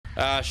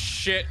Ah,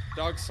 shit.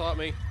 Dog saw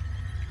me.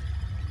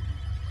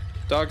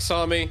 Dog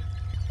saw me.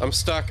 I'm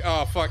stuck.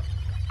 Oh, fuck.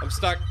 I'm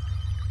stuck.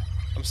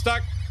 I'm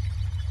stuck.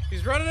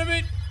 He's running at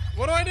me.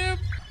 What do I do?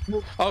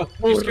 Oh,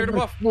 you scared him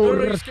off. No,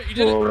 no, no, you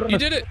did it. You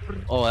did it.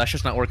 Oh, that's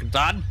just not working,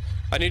 Todd.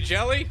 I need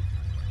jelly.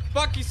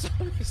 Fuck, he saw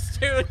me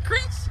stealing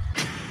Chris.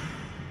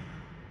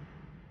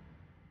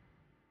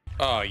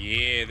 Oh,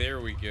 yeah, there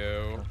we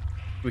go.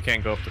 We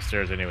can't go up the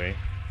stairs anyway.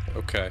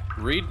 Okay.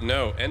 Read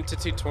no.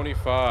 Entity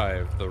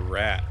 25, the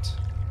rat.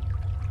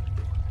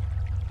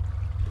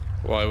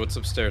 Why, what's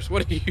upstairs?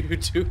 What are you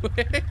doing?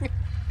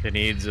 It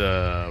needs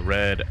a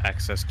red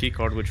access key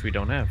card, which we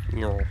don't have.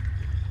 No.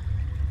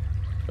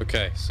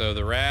 Okay, so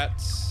the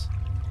rats,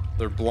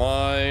 they're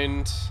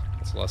blind.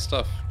 That's a lot of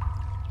stuff.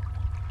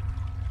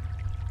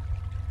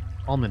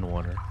 Almond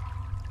water.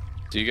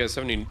 Do you guys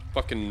have any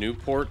fucking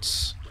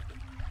Newports?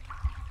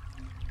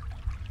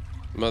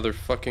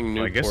 Motherfucking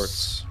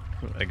Newports.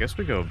 I guess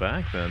we go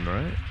back then,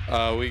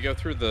 right? We go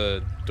through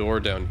the door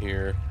down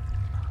here.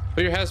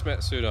 Put your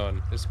hazmat suit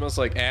on. It smells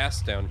like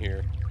ass down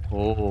here.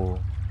 Oh.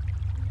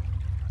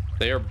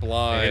 They are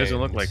blind. It doesn't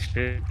look like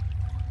shit.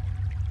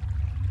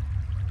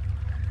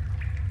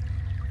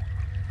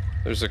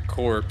 There's a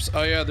corpse.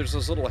 Oh yeah, there's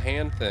those little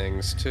hand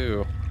things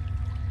too.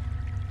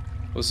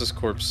 What's this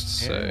corpse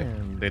say?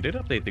 And they did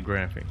update the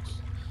graphics.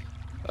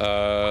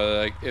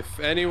 If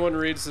anyone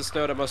reads this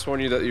note, I must warn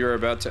you that you are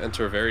about to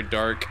enter a very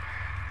dark,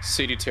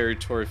 seedy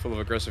territory full of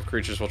aggressive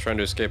creatures while trying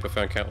to escape. I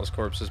found countless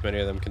corpses. Many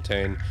of them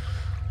contain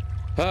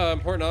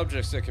important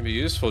objects that can be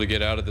useful to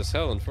get out of this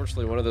hell.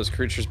 Unfortunately, one of those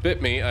creatures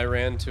bit me. I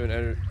ran to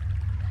an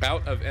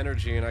bout of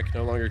energy and I can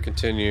no longer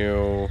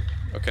continue.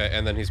 Okay,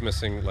 and then he's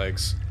missing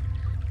legs.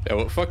 Yeah,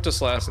 what fucked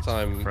us last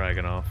time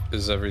fragging off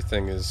is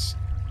everything is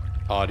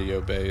audio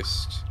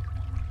based.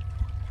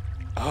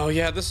 Oh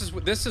yeah, this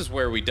is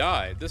where we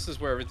died. This is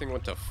where everything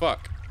went to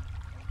fuck.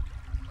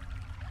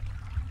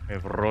 We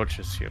have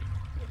roaches here.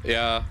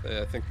 Yeah,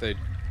 I think they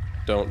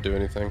don't do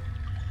anything.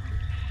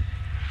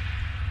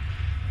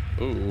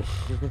 Ooh.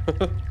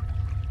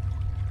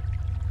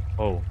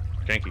 Oh,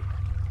 janky.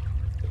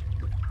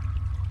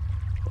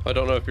 I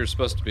don't know if you're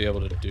supposed to be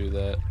able to do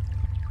that.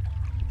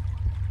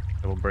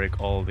 It will break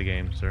all of the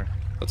games, sir.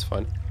 That's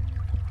fine.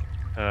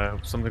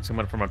 Something's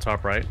coming from our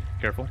top right.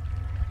 Careful.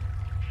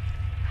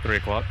 3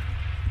 o'clock.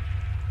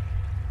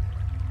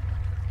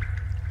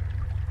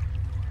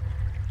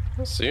 I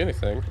don't see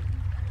anything.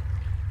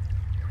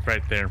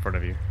 Right there in front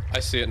of you.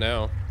 I see it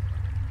now.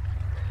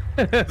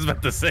 I was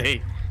about to say.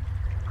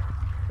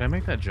 Can I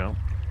make that jump?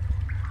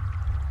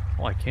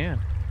 Oh, I can.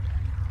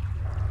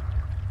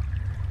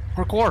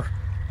 Parkour!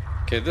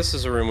 Okay, this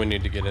is a room we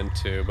need to get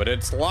into, but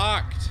it's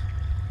locked.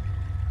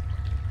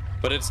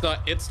 But it's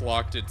not it's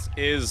locked, it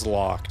is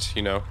locked,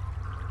 you know.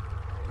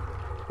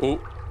 Ooh,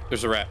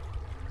 there's a rat.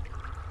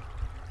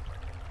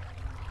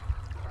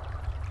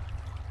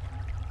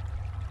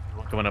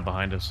 Coming up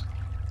behind us.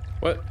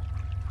 What?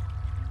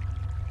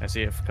 I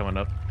see it coming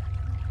up.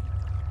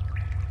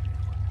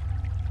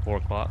 4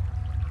 o'clock.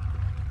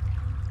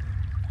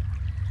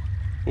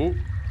 Ooh,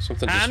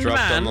 something just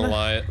dropped on the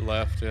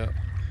left, yeah.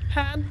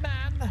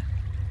 Handman!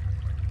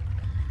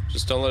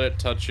 Just don't let it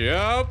touch you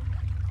up.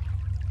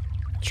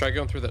 Try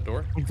going through that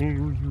door.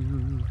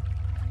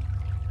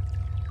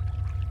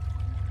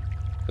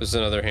 There's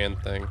another hand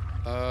thing.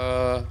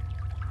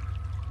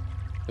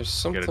 There's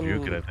something. Gotta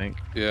juke it, I think.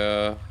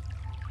 Yeah.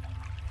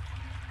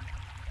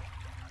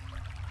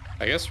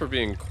 I guess we're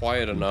being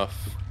quiet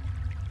enough.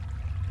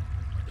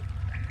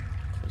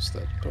 Close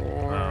that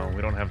door. Oh,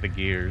 we don't have the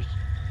gears.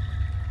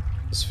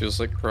 This feels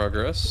like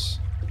progress.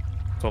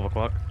 12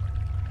 o'clock.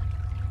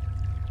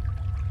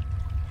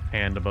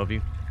 Hand above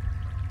you.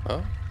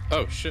 Huh?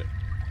 Oh, shit.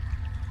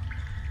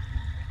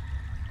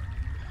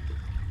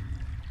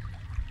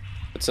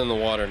 It's in the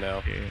water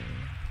now. Yeah.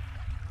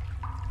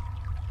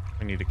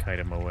 We need to kite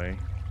him away.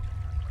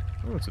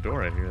 Oh, it's a door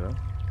right here, though.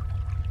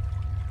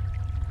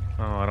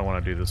 Oh, I don't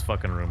want to do this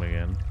fucking room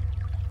again.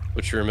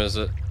 Which room is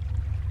it?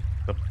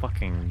 The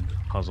fucking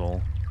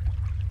puzzle.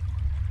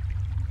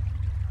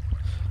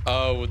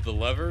 Oh, with the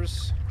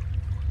levers?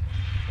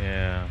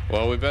 Yeah.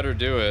 Well, we better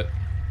do it.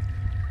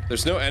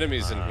 There's no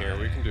enemies in here.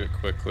 We can do it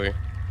quickly.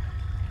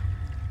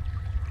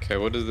 Okay,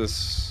 what is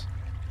this?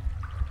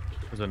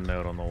 There's a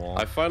note on the wall.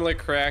 I finally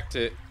cracked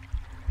it.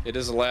 It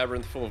is a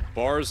labyrinth full of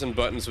bars and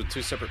buttons with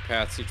 2 separate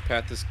paths. Each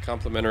path is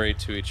complementary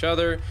to each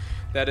other.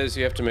 That is,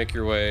 you have to make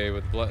your way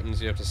with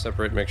buttons. You have to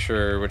separate, make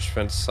sure which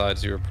fence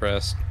sides you were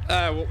pressed.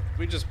 Well,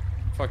 we just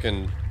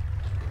fucking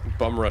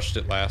bum rushed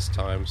it last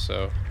time,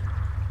 so.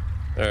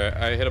 Alright,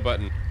 I hit a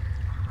button.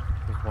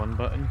 There's one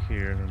button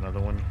here and another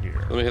one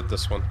here. Let me hit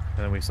this one.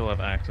 And then we still have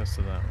access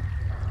to that one.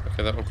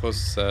 Okay, that one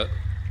closes that.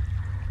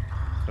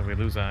 So if we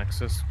lose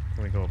access,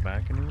 can we go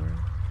back anywhere?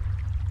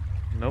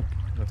 Nope.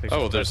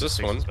 Oh, there's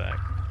this one. Back.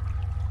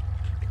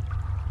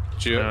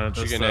 Did you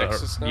gain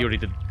access now? You already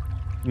did.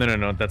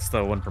 No, that's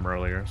the one from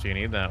earlier. So you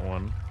need that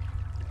one.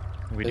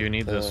 We do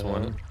need this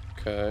one.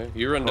 Okay,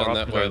 you run down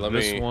that way. Let me.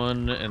 This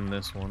one and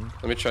this one.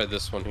 Let me try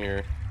this one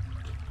here.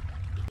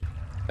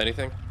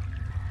 Anything?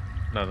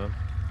 Nothing.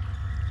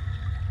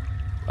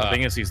 I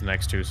think it's these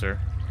next two, sir.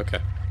 Okay.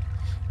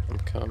 I'm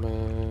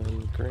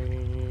coming.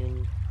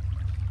 Green.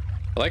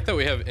 I like that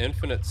we have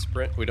infinite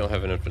sprint. We don't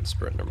have an infinite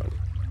sprint. Never mind.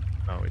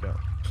 No, we don't.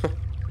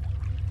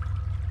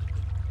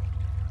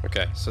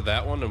 Okay, so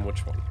that one and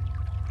which one?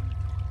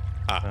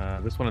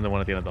 This one and the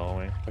one at the end of the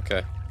hallway.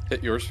 Okay.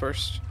 Hit yours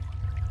first.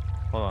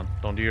 Hold on.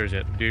 Don't do yours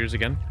yet. Do yours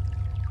again.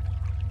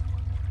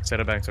 Set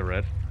it back to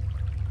red.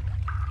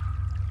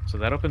 So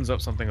that opens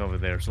up something over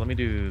there. So let me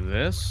do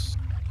this.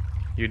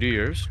 You do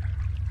yours.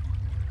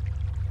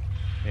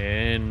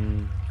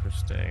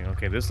 Interesting.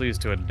 Okay, this leads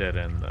to a dead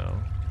end, though.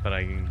 But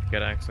I can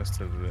get access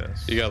to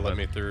this. You gotta let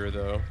me through,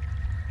 though.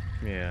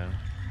 Yeah.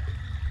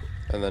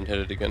 And then hit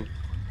it again.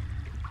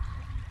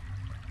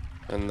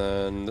 And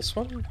then this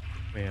one?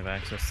 We have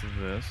access to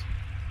this.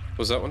 What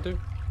does that one do?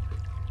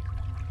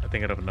 I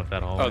think it opened up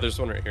that hallway. Oh, there's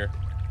one right here.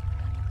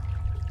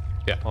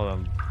 Yeah. Hold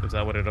on. Is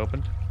that what it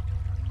opened?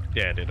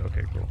 Yeah, it did.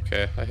 Okay, cool.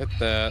 Okay, I hit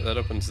that. That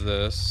opens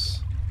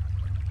this.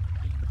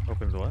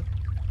 Opens what?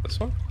 This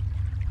one?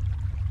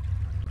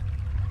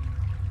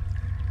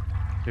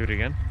 Do it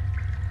again.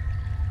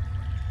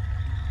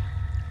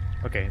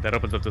 Okay, that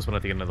opens up this one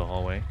at the end of the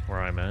hallway, where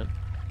I'm at.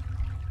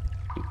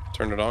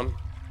 Turn it on.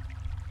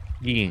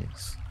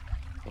 Yes.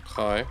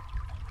 Okay.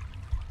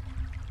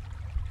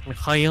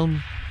 Okay.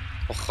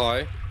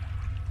 Okay.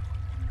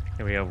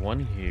 And we have one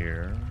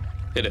here.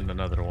 Hit it. And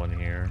another one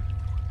here.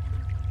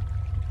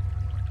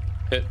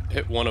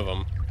 Hit one of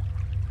them.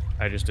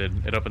 I just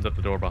did. It opens up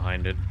the door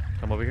behind it.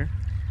 Come over here.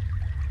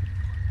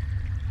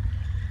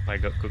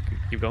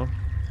 Keep going.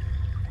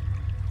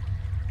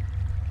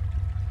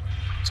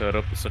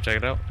 So so check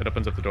it out. It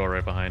opens up the door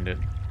right behind it.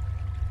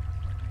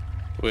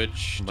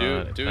 Which do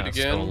it again.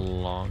 Still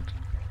locked.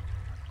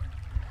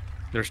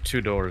 There's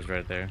two doors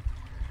right there.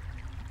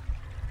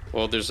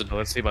 Well, there's a. So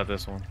let's see about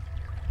this one.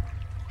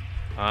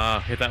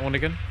 Hit that one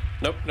again.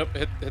 Nope.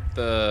 Hit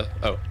the.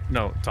 Oh.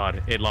 No,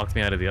 Todd. It locked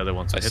me out of the other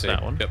one, so hit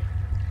that one. Yep.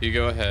 You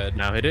go ahead.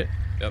 Now hit it.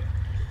 Yep.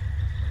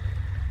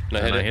 Now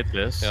and hit I hit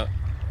this. Yep.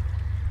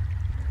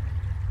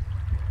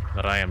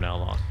 But I am now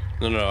locked.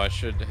 No. I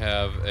should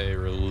have a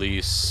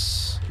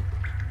release.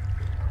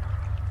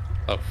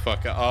 Oh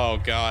fuck! Oh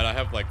god! I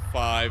have like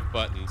 5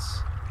 buttons.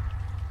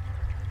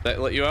 That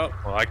let you out?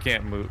 Well, I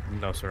can't move.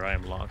 No, sir. I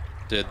am locked.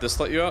 Did this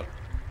let you out?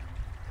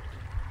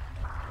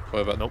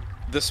 What about Nope.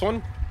 this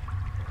one?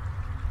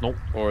 Nope.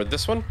 Or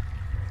this one?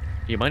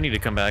 You might need to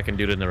come back and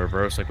do it in the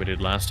reverse like we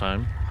did last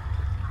time.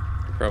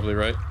 You're probably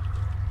right.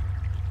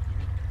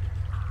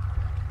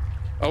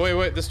 Oh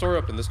wait! This door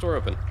open.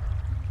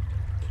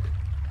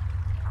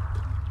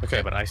 Okay,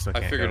 Yeah, but I still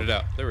can't figured go. it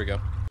out. There we go.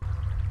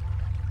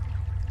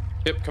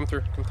 Yep, come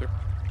through.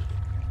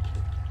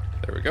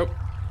 There we go.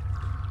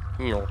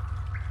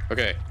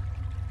 Okay.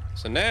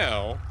 So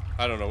now,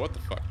 I don't know what the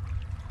fuck.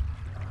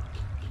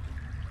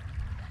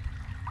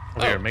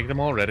 Here, Oh. make them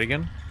all red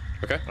again.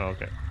 Okay. Oh,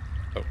 okay.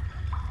 Oh.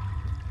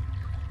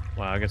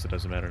 Wow, I guess it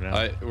doesn't matter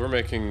now. We're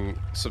making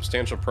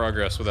substantial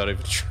progress without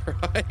even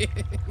trying.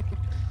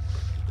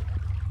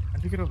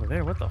 How'd you get over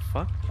there? What the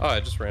fuck? Oh,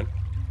 I just ran.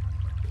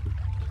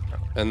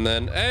 And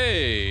then,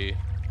 hey,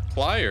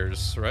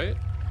 pliers, right?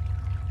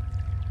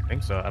 I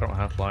think so. I don't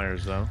have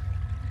flyers though.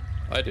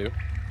 I do.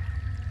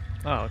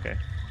 Oh, okay.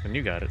 Then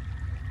you got it.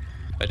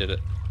 I did it.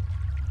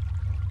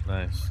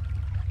 Nice.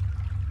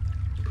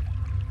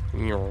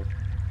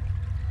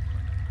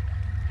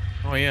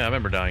 Oh yeah, I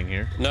remember dying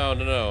here.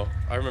 No.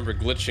 I remember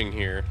glitching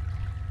here.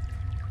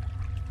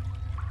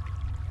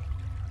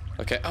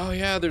 Okay. Oh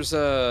yeah, there's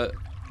a.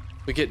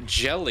 We get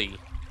jelly.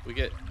 We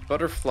get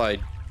butterfly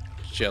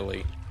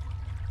jelly.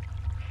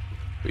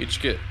 We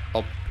each get.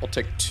 I'll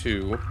take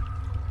 2.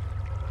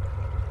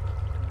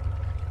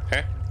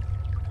 Okay.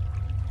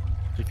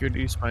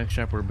 Security spike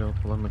trap were built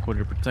along the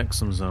corridor to protect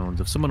some zones.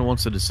 If someone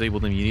wants to disable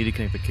them, you need to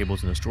connect the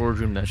cables in the storage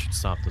room. That should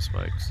stop the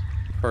spikes.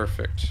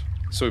 Perfect.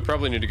 So we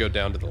probably need to go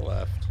down to the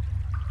left.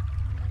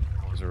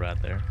 There's a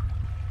rat there.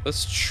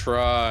 Let's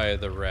try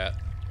the rat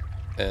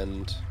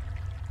end.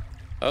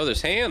 Oh,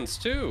 there's hands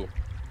too.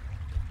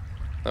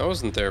 That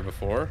wasn't there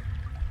before.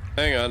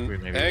 Hang on.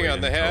 Hang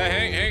on.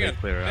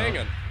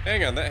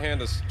 Hang on. That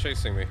hand is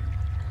chasing me.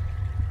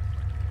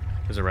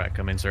 There's a rat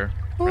coming, sir.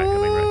 Rat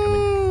coming.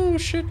 Oh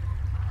shit.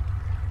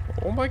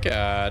 Oh my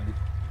god.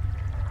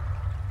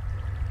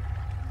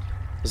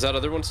 Is that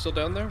other one still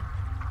down there?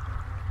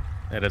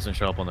 That doesn't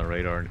show up on the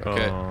radar.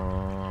 Okay.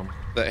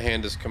 That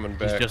hand is coming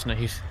back.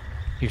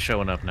 He's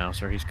showing up now,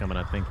 sir. He's coming,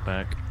 I think,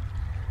 back.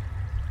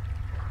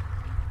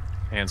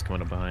 Hand's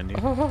coming up behind you.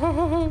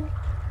 Oh.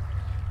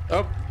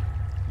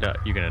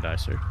 You're gonna die,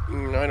 sir.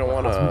 I don't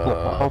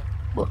wanna.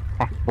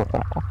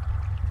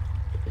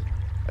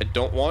 I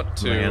don't want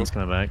to. My hand's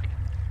coming back.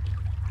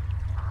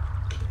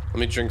 Let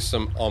me drink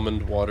some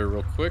almond water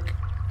real quick.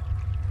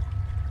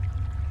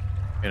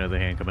 The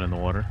hand coming in the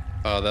water.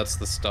 Oh, that's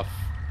the stuff.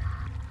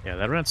 Yeah,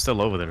 that rat's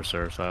still over there,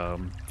 sir. So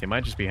he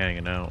might just be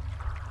hanging out.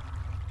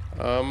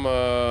 I'm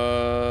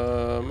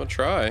gonna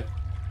try.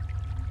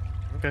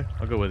 Okay,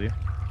 I'll go with you.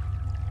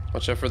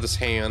 Watch out for this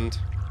hand.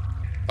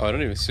 Oh, I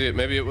don't even see it.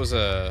 Maybe it was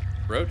a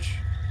roach?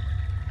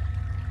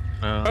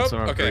 No, it's Oh,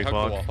 around okay, 3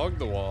 o'clock. hug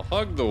the wall,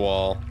 hug the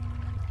wall.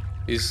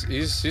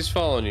 He's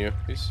following you.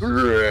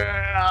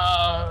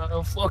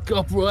 Fuck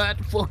up,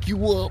 rat. Fuck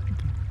you up.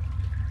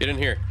 Get in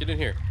here, get in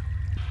here.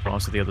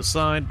 Cross to the other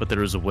side, but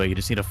there is a way. You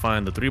just need to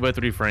find the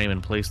 3x3 frame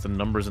and place the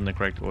numbers in the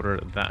correct order.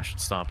 That should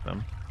stop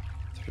them.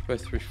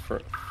 3x3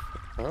 front.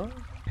 Huh?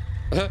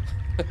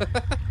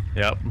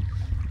 Yep.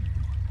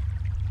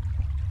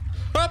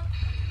 Up!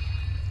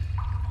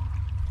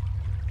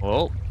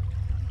 Well,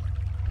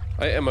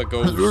 I am a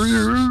ghost.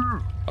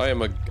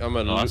 I'm a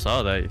oh, I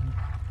saw that.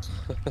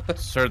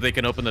 Sir, they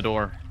can open the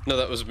door. No,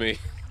 that was me.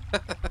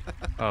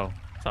 Oh,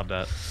 stop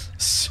that.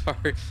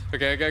 Sorry.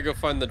 Okay, I gotta go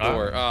find the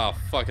door. Oh,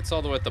 fuck, it's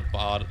all the way at the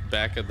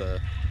back of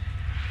the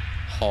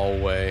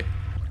hallway.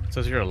 It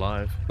says you're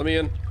alive. Let me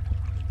in.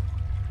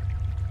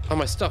 Oh,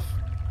 my stuff.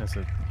 That's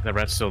it. That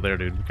rat's still there,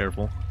 dude. Be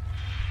careful.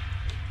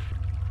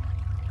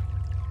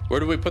 Where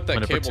do we put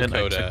that cable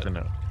code at?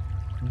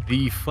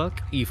 The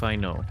fuck if I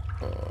know.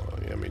 Oh,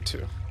 yeah, me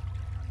too.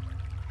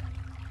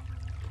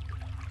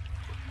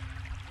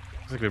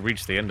 Looks like we've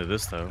reached the end of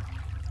this, though.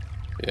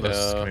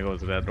 Yeah. Can we go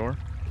to that door?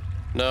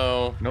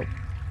 No. Nope.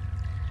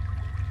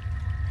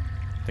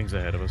 Things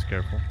ahead of us,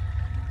 careful.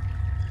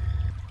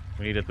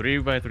 We need a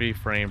 3x3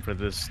 frame for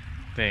this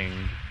thing.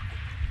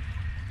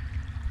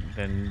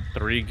 Then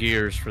 3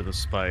 gears for the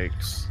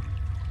spikes.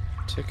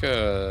 Take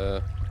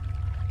a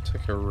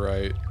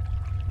right.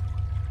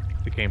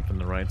 We came from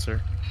the right, sir.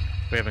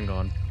 We haven't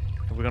gone.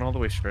 Have we gone all the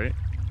way straight?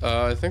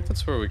 I think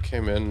that's where we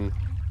came in.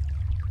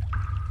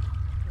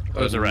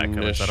 There's a rat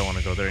coming, so I don't want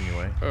to go there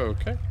anyway. Oh,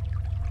 okay.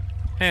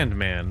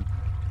 Handman.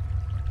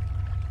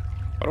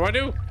 What do I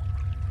do?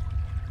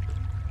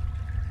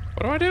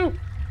 What do I do? What do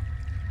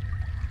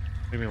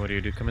you mean, what do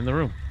you do? Come in the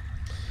room.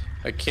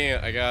 I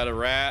can't. I got a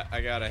rat.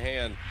 I got a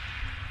hand.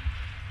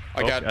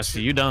 I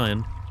see you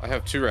dying. I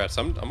have 2 rats.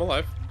 I'm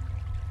alive.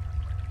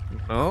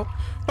 No.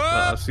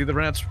 Ah! I see the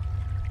rats.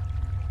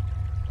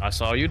 I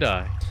saw you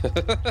die.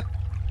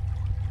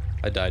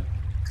 I died.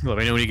 Let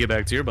me know when you get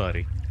back to your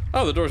body.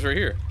 Oh, the door's right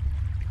here.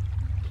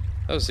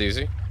 That was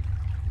easy.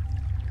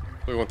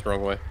 We went the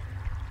wrong way.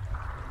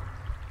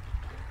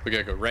 We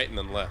gotta go right and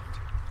then left.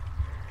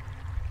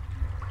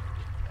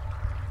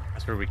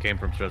 That's where we came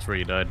from, so that's where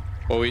you died.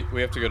 Well,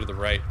 we have to go to the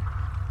right.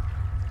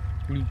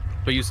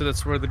 But you said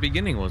that's where the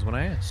beginning was when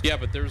I asked. Yeah,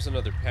 but there was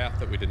another path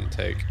that we didn't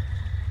take.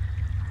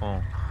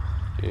 Oh.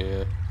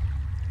 Yeah.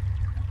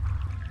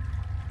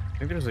 I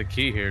think there's a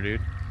key here,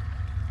 dude.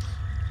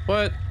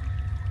 What?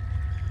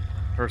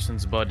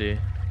 Person's body.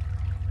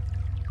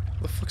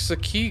 The fuck's the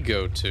key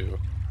go to?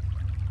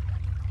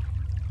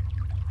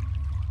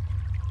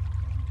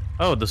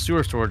 Oh, the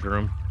sewer storage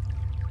room.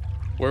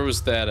 Where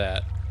was that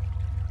at?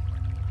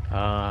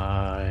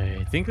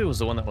 I think it was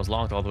the one that was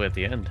locked all the way at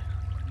the end.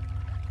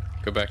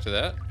 Go back to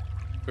that?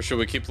 Or should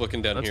we keep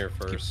looking down here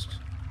Let's first?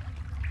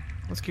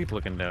 Let's keep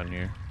looking down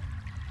here.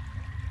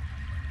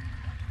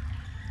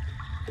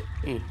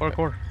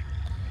 Parkour.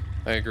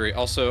 I agree.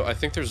 Also, I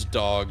think there's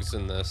dogs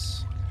in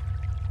this.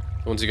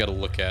 The ones you gotta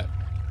look at.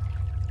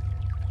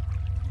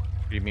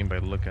 What do you mean by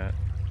look at?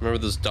 Remember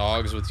those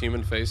dogs with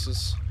human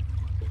faces?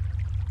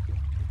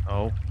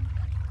 Oh.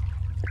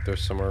 I think they're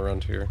somewhere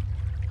around here.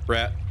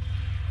 Rat.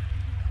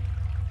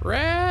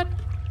 Rat!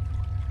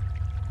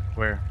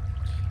 Where?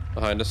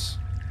 Behind us.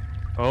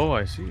 Oh,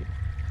 I see.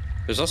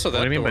 There's also that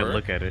What do you mean door. by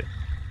look at it?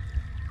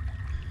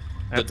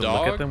 I The have to look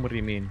dog? at them? What do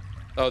you mean?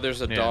 Oh,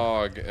 there's a Yeah.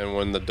 dog, and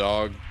when the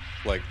dog,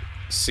 like,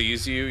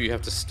 sees you, you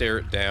have to stare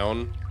it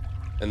down,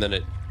 and then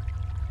it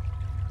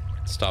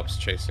stops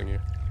chasing you.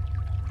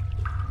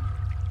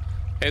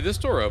 Hey, this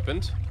door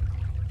opened.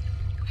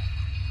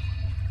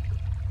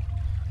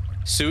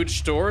 Sewage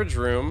storage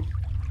room.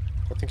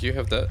 I think you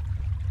have that.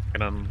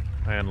 And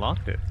I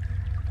unlocked it.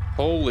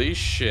 Holy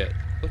shit.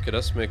 Look at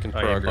us making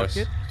progress.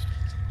 Bucket?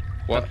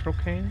 What? Petrol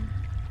can?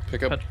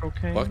 Pick up Petrol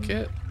can?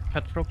 bucket?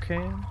 Petrol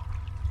can?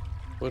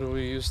 What do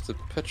we use the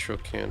petro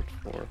can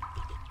for?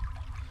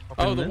 Open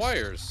Oh, the this?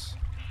 wires.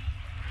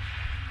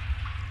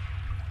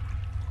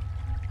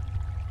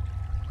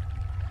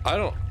 I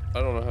don't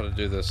know how to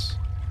do this.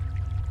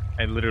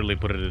 I literally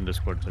put it in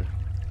Discord, sir.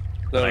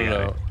 No, I got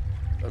no, it.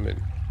 no. I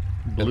mean,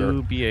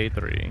 Blue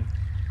BA3.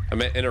 I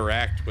meant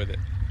interact with it.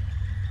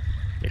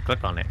 Yeah,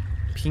 click on it.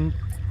 Pink.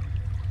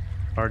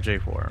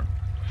 RJ4.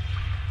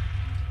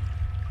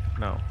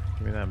 No,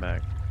 give me that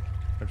back.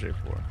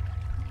 RJ4.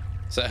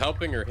 Is that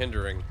helping or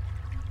hindering?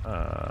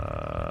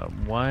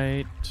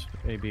 White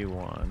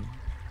AB1.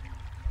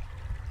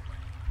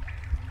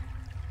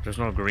 There's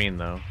no green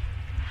though.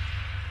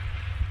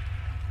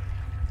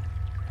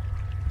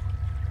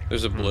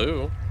 There's a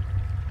blue.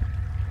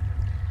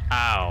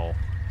 Ow.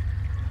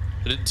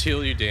 Did it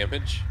deal you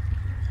damage?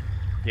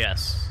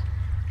 Yes.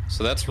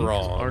 So that's Pink is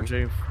wrong.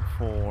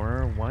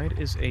 RJ4. White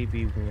is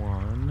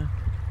AB1.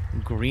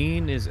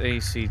 Green is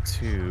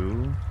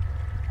AC2.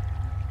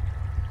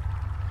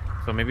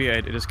 So maybe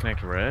I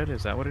disconnect red?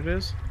 Is that what it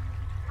is?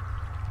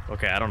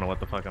 Okay, I don't know what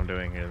the fuck I'm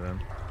doing here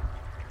then.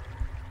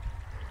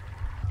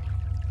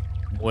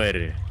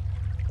 Where?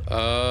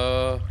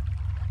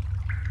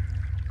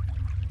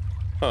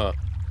 Huh.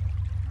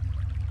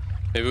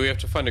 Maybe we have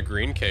to find a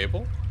green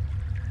cable?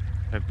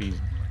 That'd be...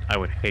 I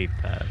would hate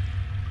that.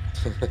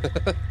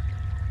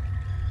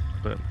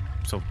 But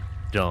so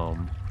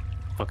dumb.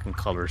 Fucking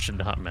color should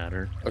not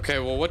matter. Okay,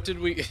 well, what did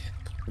we...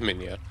 I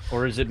mean, yeah.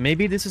 Or is it...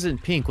 Maybe this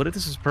isn't pink. What if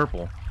this is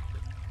purple?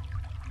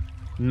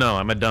 No,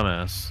 I'm a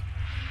dumbass.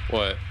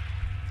 What?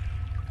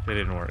 They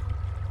didn't work.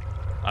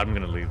 I'm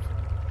gonna leave.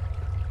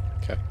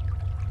 Okay.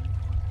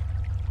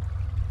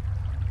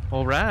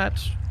 Well,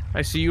 rat,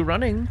 I see you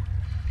running.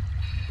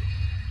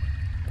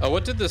 Oh,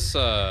 what did this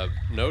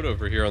note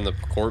over here on the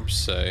corpse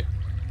say?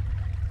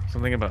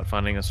 Something about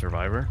finding a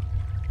survivor?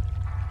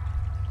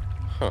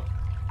 Huh.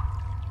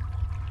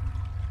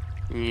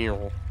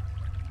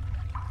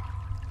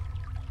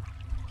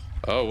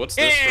 Oh, what's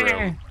this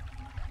room?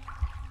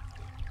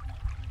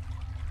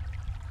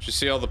 Did you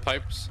see all the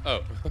pipes?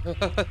 Oh.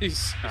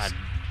 he's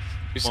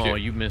Oh,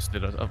 you missed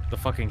it. The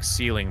fucking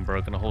ceiling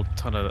broke and a whole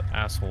ton of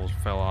assholes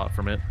fell out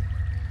from it.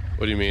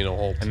 What do you mean, a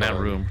whole ton? In that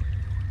room.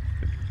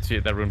 See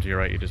that room to your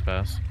right you just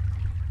passed?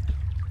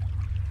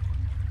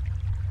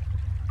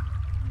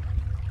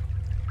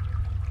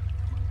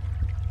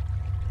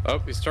 Oh,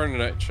 he's turning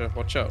night.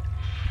 Watch out.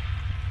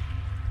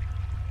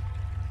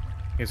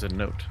 Here's a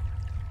note.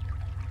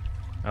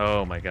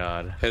 Oh my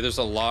god. Hey, there's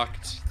a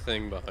locked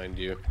thing behind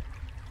you.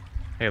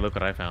 Hey, look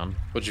what I found.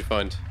 What'd you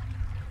find?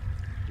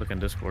 Look in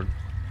Discord.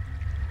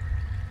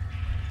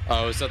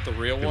 Oh, is that the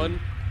real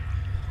one?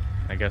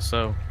 I guess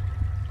so.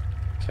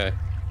 Okay.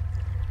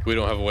 We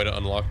don't have a way to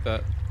unlock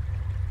that.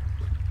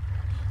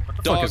 What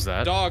the fuck is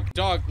that?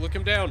 Dog, look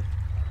him down.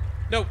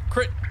 No,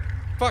 crit.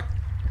 Fuck.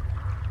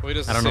 Well, he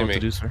doesn't I don't see know me. what to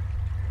do, sir.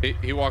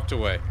 He walked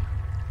away.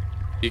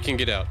 You can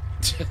get out.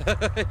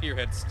 Your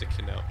head's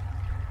sticking out.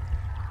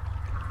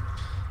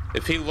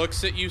 If he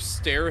looks at you,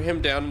 stare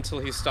him down until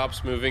he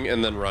stops moving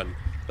and then run.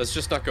 Let's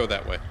just not go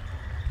that way.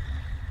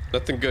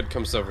 Nothing good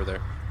comes over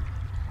there.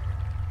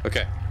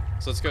 Okay,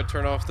 so let's go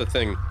turn off the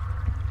thing.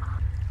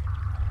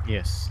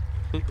 Yes.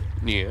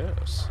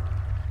 Yes.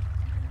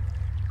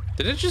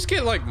 Did it just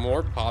get, like,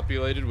 more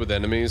populated with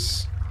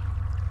enemies?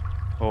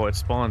 Oh, it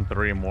spawned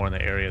 3 more in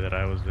the area that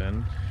I was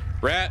in.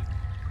 Rat!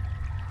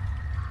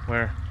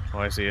 Where? Oh,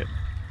 I see it.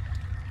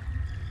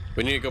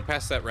 We need to go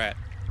past that rat.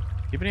 Do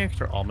you have any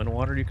extra almond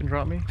water you can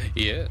drop me?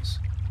 Yes.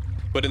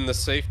 But in the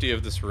safety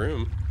of this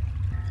room.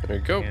 There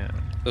you go. Yeah.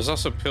 There's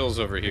also pills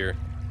over here.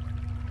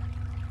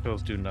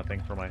 Pills do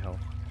nothing for my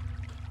health.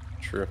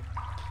 True.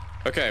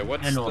 Okay,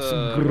 what's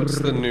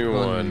the new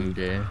one?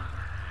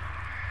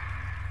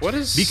 What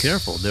is... Be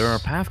careful, there are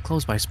paths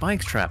closed by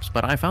spike traps,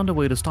 but I found a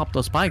way to stop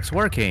the spikes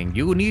working.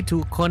 You need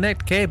to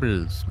connect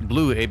cables.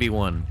 Blue,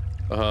 AB1.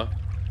 Uh-huh.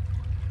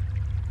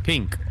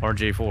 Pink,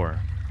 RJ4.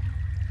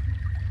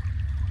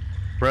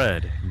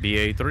 Red,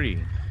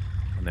 BA3.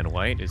 And then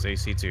white is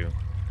AC2.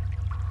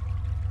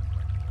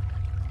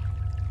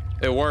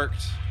 It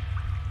worked.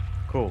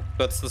 Cool.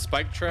 That's the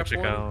spike trap Check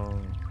one? out...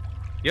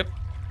 Yep.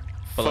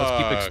 But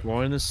let's keep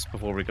exploring this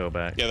before we go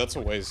back. Yeah, that's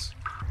a ways.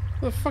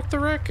 Where the fuck the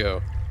rat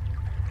go?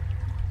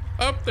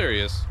 Oh, there he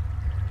is.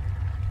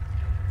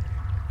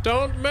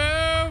 Don't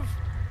move!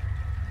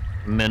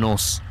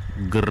 Menos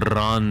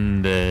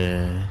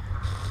grande.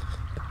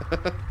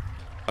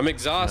 I'm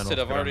exhausted.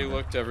 Menos I've already grande.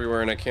 looked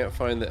everywhere and I can't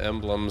find the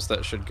emblems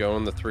that should go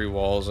in the 3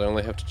 walls. I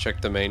only have to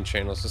check the main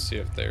channels to see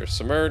if they're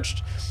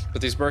submerged.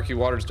 But these murky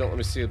waters don't let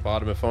me see the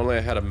bottom. If only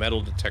I had a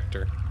metal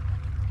detector.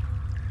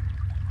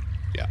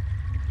 Yeah.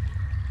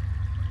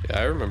 Yeah,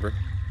 I remember.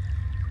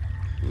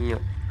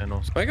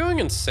 Am I going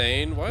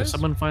insane? Why If is...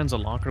 someone finds a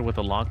locker with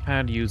a lock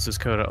pad, use this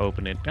code to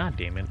open it. God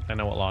damn it. I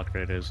know what locker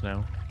it is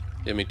now.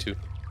 Yeah, me too.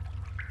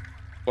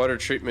 Water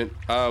treatment.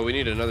 We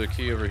need another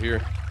key over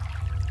here.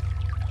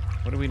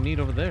 What do we need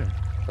over there?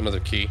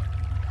 Another key.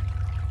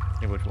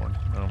 Hey, which one?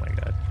 Oh my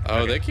god. Oh,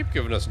 Okay. they keep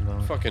giving us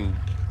No. fucking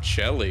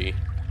jelly.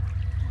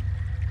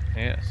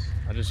 Yes,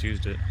 I just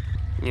used it.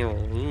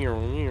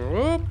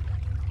 Whoop.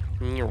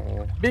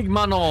 Big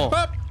mano!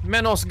 Up.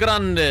 Menos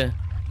grande!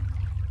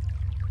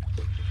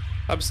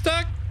 I'm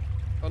stuck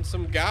on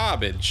some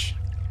garbage.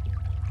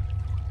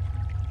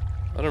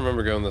 I don't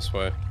remember going this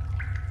way.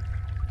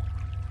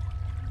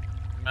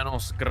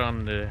 Menos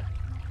grande.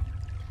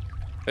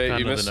 Hey, Found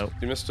you another missed, note.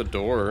 you missed a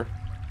door.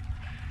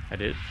 I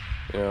did.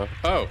 Yeah.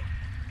 Oh,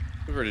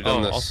 we've already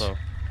done Oh, this. also,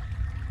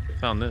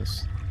 found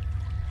this.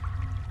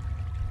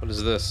 What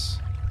is this?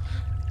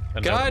 A note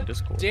in God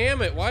Discord.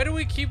 damn it! Why do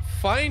we keep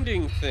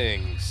finding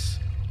things?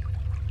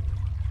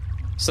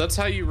 So that's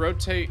how you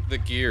rotate the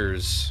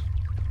gears.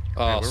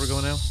 Where we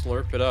going now?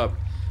 Slurp it up.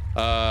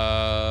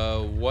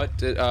 What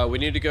did we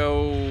need to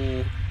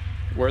go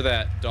where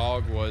that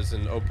dog was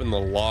and open the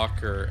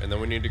locker, and then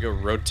we need to go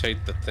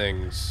rotate the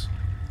things.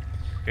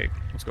 Okay,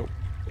 let's go.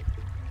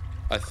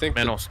 I think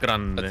Menos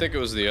grande. I think it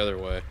was the other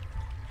way.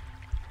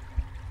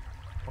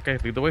 Okay,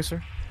 lead the way,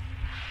 sir.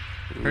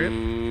 Hurry up.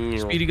 Mm,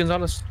 Speedy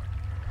Gonzalez.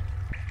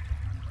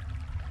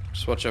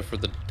 Just watch out for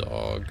the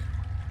dog.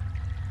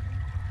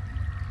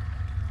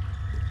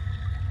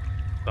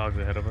 Dog's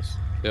ahead of us.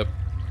 Yep.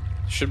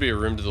 Should be a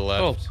room to the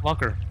left. Oh,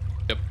 locker.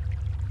 Yep.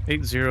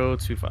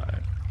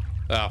 8025.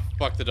 Ah,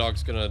 fuck, the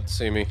dog's gonna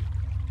see me.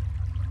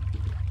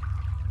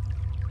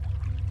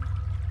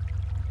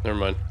 Never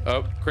mind.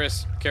 Oh,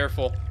 Chris,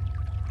 careful.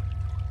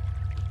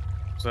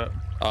 What's up?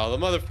 Oh, the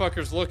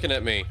motherfucker's looking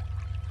at me.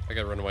 I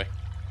gotta run away.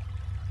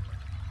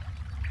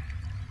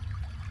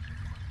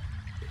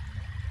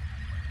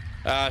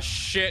 Ah,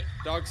 shit.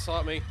 Dog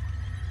saw me.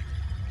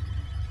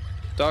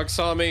 Dog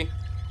saw me.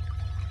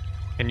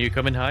 Can you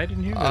come and hide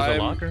in here? There's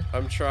a locker.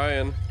 I'm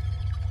trying.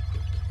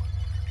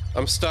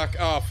 I'm stuck.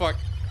 Oh, fuck.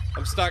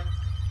 I'm stuck.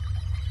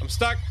 I'm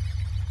stuck.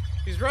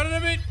 He's running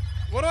at me.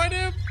 What do I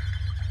do?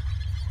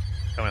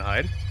 Come and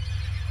hide.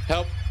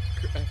 Help.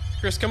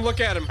 Chris, come look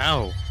at him.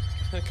 Ow.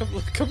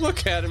 Come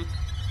look at him.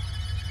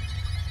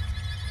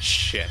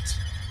 Shit.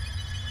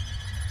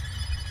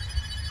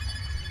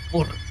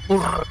 Oh,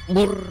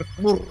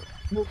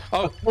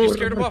 you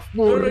scared him off.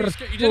 No, you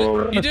did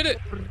it. You did it.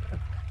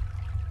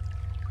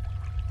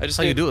 That's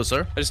how you do it,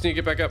 sir. I just need to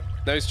get back up.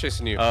 Now he's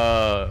chasing you.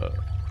 Oh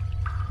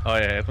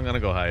yeah, I'm gonna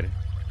go hide.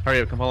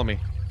 Hurry up, come follow me.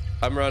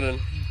 I'm running.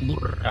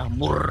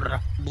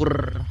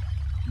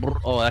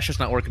 Oh, that's just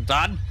not working,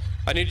 Todd.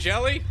 I need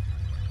jelly.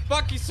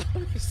 Fuck, he saw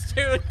me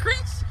staring at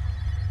Chris.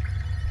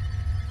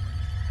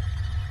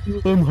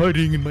 I'm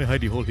hiding in my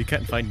hidey hole. He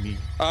can't find me.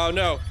 Oh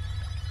no.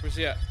 Where's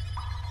he at?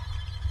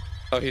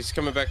 Oh, he's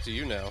coming back to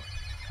you now.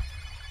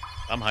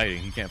 I'm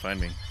hiding. He can't find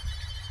me.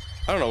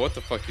 I don't know what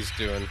the fuck he's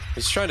doing.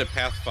 He's trying to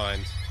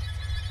pathfind.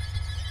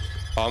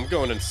 Oh, I'm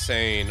going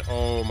insane.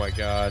 Oh my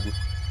god.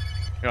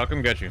 Here, I'll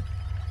come get you.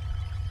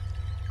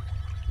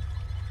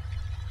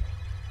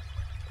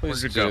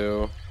 Please Where'd you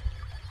do.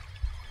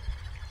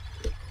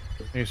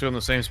 Are you still in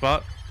the same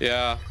spot?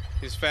 Yeah,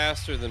 he's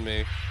faster than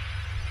me.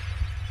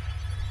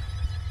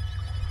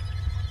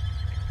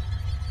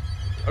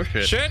 Oh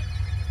shit. Shit!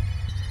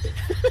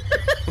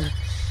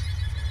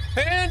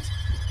 Hand!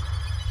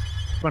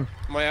 Come on.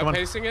 Am I Come on.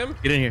 outpacing him?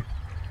 Get in here.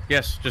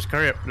 Yes, just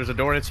hurry up. There's a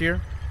door that's here.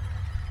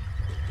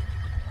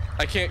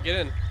 I can't get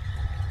in.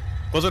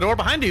 Close the door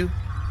behind you.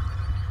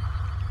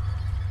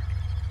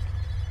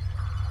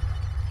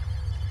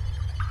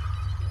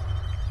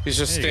 He's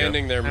just There you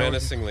standing go. there Now we can-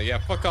 menacingly. Yeah,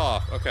 fuck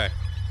off. Okay.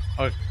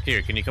 Oh,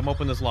 here. Can you come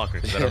open this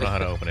locker? Because I don't know how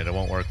to open it. It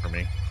won't work for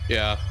me.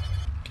 Yeah.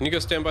 Can you go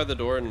stand by the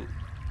door and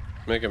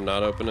make him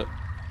not open it?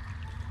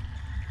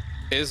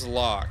 Is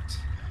locked.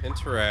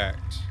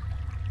 Interact.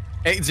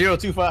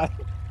 8025.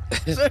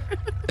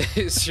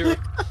 Is your...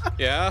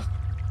 Yeah?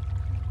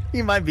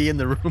 He might be in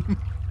the room.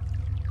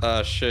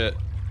 Shit.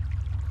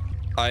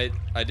 I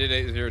did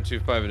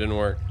 8025, it didn't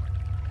work.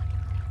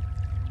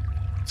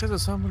 It says that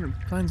someone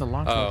finds a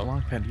lock with a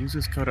lock pad. Use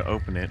this code to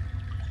open it.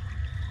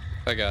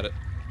 I got it.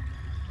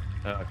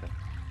 Oh, okay.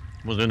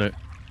 What's in it?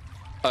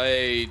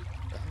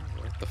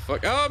 What the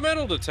fuck? Oh,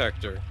 metal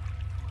detector.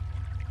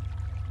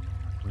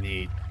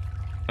 Neat.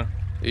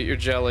 Eat your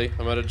jelly.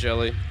 I'm out of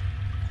jelly.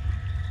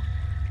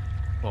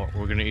 Oh,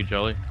 we're gonna eat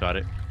jelly. Got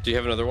it. Do you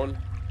have another one?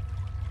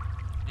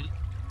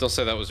 Don't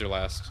say that was your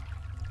last.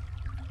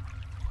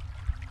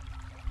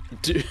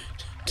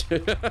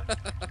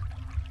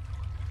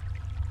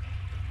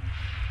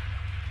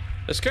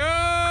 Let's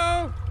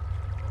go!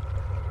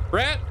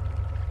 Rat!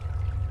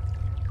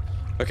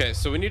 Okay,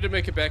 so we need to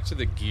make it back to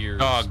the gears.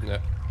 Dog. No.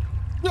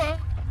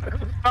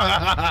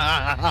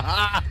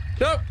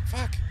 Nope!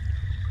 Fuck!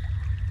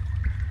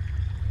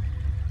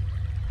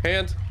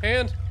 Hand!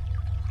 Hand!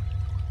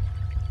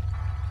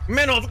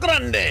 Menos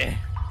grande!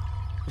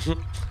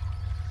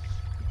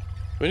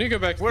 We need to go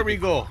back to Where we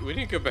go? We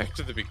need to go back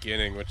to the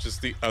beginning, which is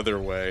the other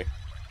way.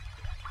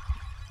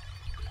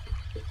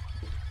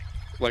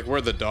 Like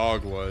where the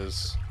dog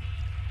was.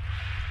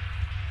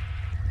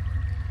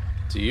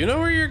 Do you know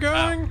where you're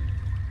going?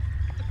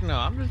 No,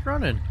 I'm just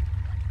running.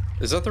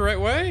 Is that the right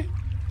way?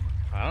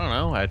 I don't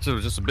know. It's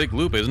just a big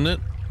loop, isn't it?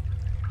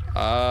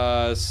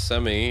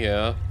 Semi,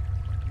 yeah.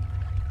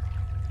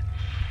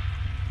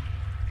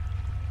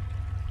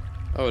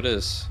 Oh, it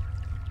is.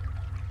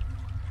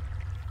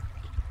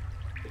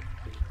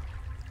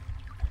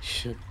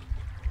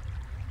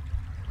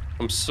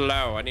 I'm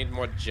slow. I need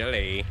more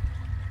jelly.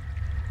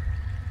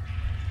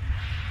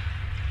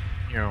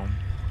 Yeah.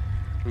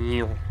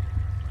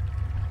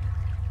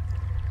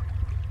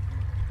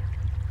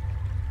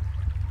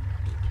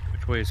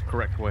 Which way is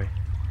correct way?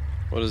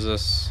 What is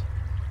this?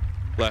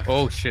 Left.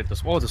 Oh shit! The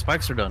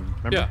spikes are done.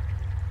 Remember? Yeah.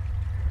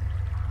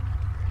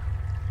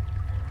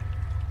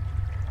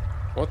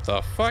 What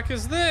the fuck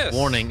is this?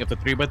 Warning: if the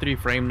 3x3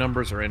 frame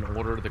numbers are in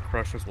order, the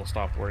crushers will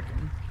stop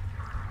working.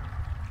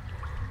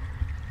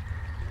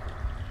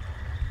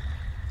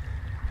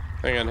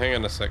 Hang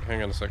on a sec.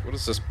 What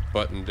does this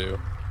button do?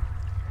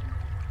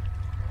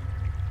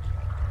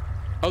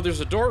 Oh, there's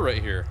a door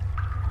right here.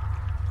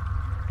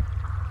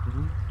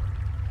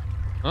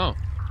 Oh.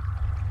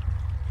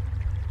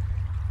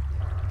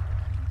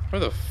 Where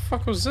the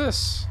fuck was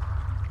this?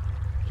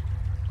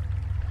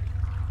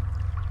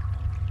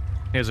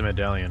 Here's a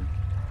medallion.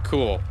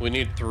 Cool. We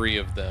need 3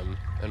 of them,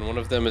 and one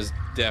of them is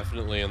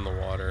definitely in the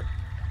water.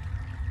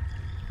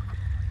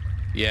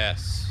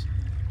 Yes.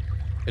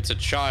 It's a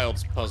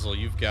child's puzzle.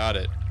 You've got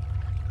it.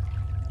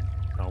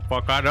 No,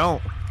 fuck, I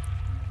don't.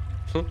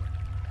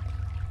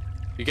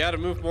 You gotta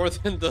move more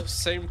than those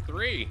same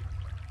 3.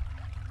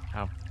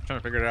 I'm trying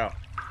to figure it out.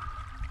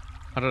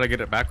 How did I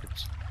get it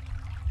backwards?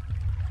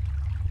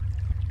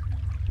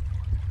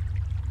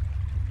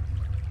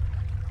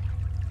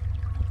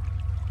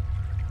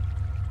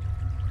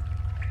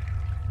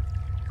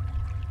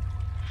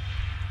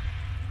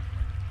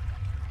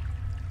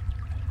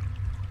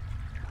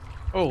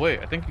 Oh wait,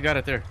 I think you got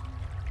it there.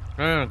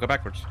 No, go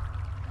backwards.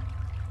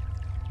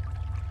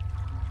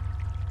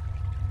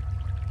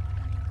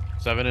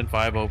 7 and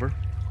 5 over.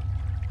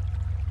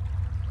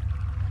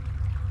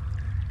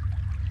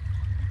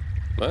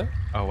 What?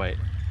 Oh wait.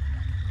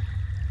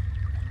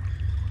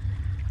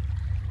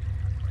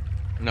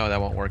 No, that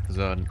won't work because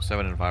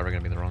 7 and 5 are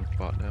gonna be in the wrong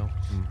spot now.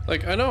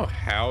 Like, I know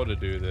how to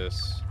do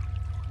this.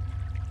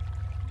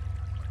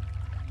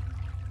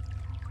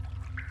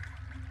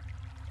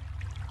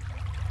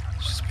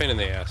 It's just a pain in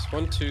the ass.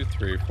 1, 2,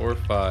 3, 4,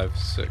 5,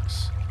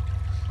 6.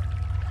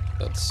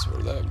 That's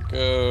where that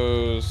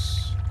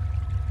goes.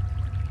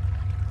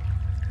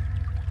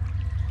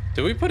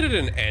 Did we put it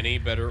in any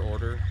better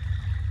order?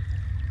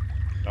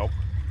 Nope.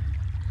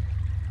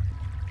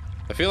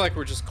 I feel like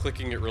we're just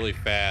clicking it really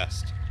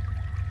fast.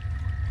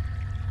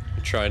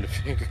 I'm trying to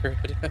figure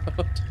it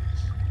out.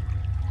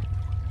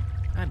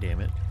 God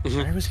damn it.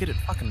 I always get it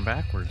fucking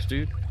backwards,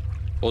 dude.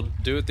 We'll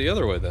do it the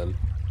other way then.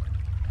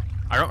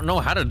 I don't know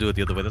how to do it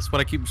the other way. That's what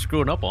I keep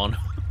screwing up on.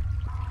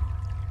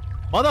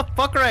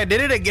 Motherfucker, I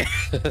did it again.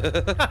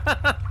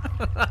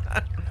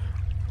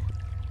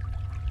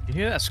 You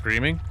hear that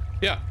screaming?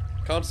 Yeah,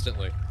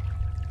 constantly.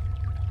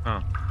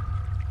 Huh.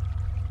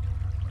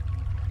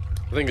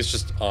 I think it's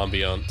just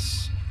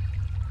ambiance.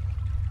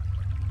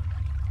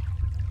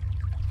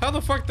 How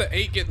the fuck the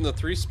 8 get in the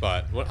 3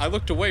 spot? I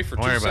looked away for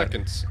 2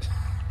 seconds.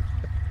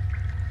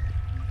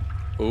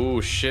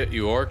 Oh shit,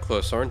 you are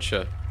close, aren't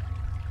you?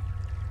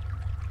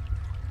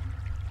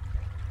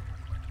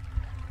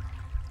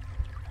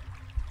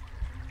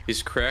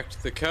 He's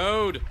cracked the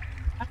code.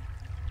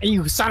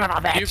 You son of a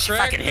bitch! You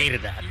fucking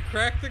hated that. You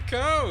cracked the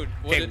code.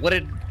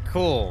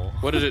 Cool.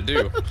 What did it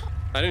do?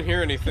 I didn't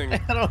hear anything.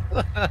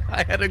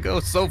 I had to go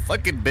so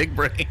fucking big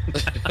brain.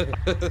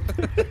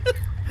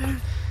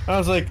 I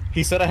was like,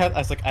 I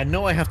was like, I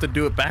know I have to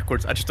do it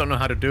backwards. I just don't know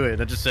how to do it.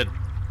 And I just said,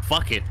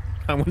 fuck it.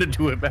 I want to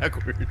do it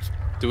backwards.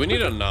 Do we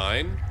need a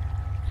 9?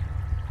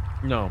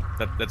 No,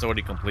 that's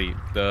already complete.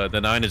 The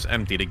 9 is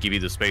empty to give you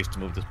the space to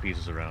move the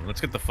pieces around. Let's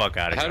get the fuck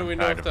out of here. How do we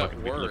know if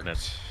that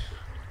worked?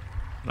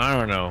 I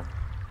don't know.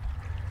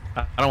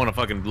 I don't want to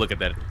fucking look at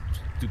that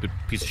stupid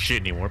piece of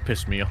shit anymore.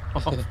 Piss me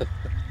off.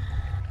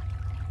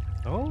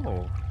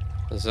 Oh.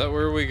 Is that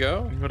where we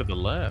go? We can go to the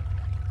left.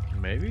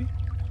 Maybe?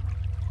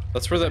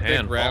 That's where that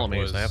big rat follow me,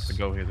 was. So I have to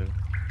go here then.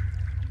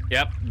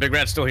 Yep, big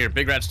rat's still here.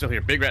 Big rat's still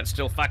here. Big rat's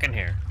still fucking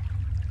here.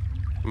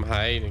 I'm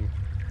hiding.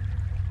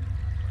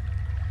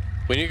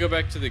 We need to go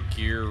back to the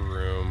gear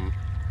room.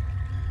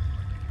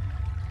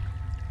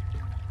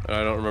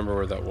 I don't remember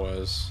where that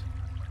was.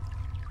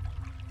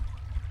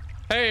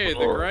 Hey,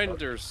 the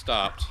grinder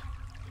stopped.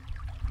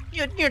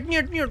 What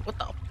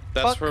the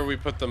That's fuck? where we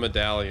put the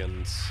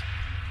medallions.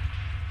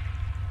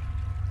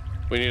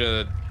 We need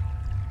a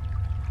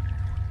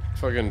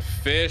fucking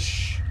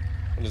fish.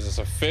 What is this?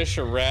 A fish,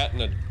 a rat,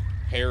 and a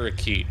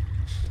parakeet.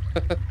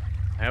 I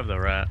have the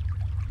rat.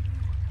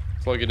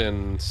 Plug it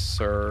in,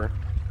 sir.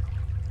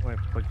 How do I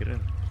plug it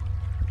in?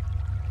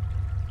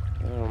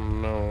 I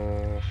don't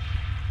know.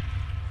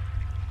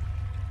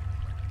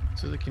 It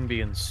says it can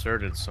be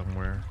inserted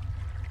somewhere.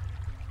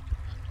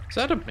 Is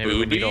that a Maybe boobie?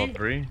 we need all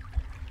 3.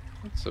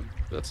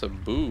 That's a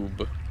boob.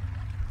 Do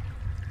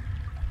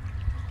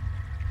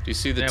you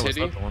see the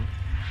titty? What's that one?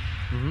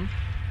 Mm-hmm.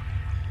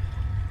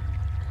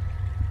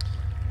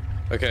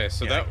 Okay,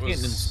 so Yeah, that I was...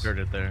 can't insert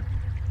it there.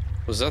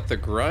 Was that the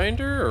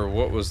grinder, or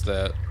what was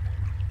that?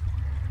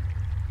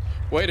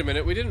 Wait a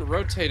minute, we didn't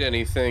rotate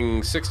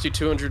anything 60,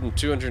 200, and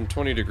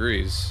 220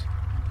 degrees.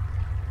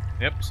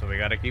 Yep, so we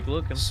gotta keep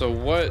looking. So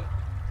what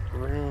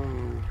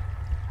room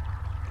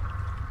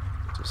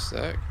does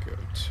that go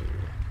to?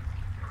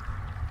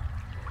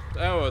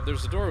 Oh,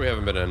 there's a door we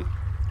haven't been in.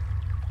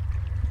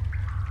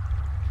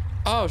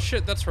 Oh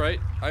shit, that's right.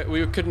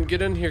 We couldn't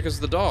get in here because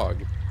of the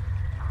dog.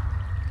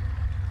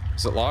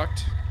 Is it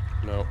locked?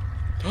 No.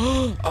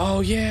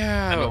 Oh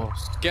yeah!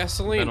 Menos.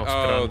 Gasoline. Menos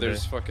Oh, grande.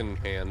 there's fucking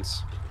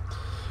hands.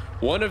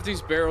 One of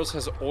these barrels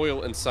has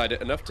oil inside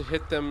it, enough to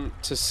hit them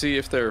to see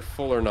if they're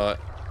full or not.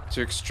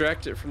 To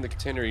extract it from the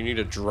container, you need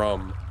a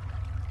drum.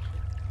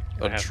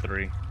 I have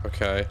 3.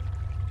 Okay.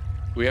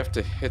 We have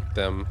to hit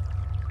them.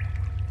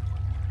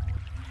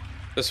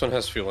 This one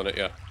has fuel in it,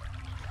 yeah.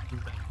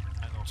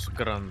 Menos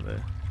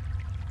grande.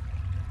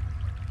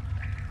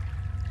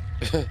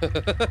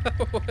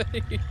 What are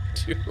you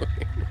doing?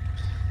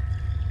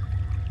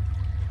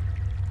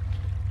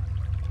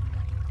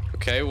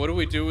 Okay, what do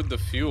we do with the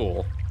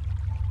fuel?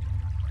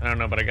 I don't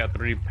know, but I got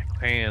 3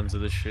 pans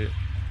of this shit.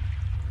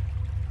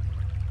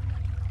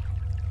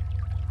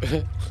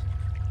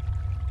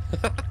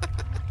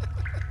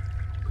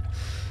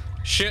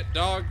 Shit,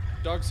 dog.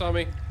 Dog saw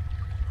me.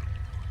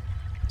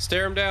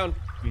 Stare him down.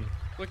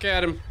 Look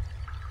at him.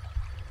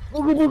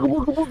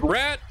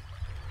 Rat!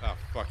 Oh,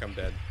 fuck, I'm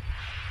dead.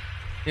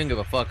 You don't give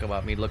a fuck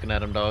about me looking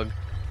at him, dog.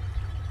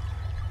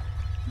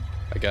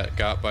 I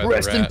got by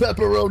Rest the in rat.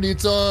 pepperoni,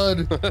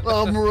 son.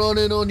 I'm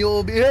running on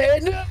your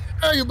behalf.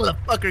 No, you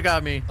motherfucker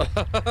got me.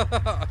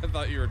 I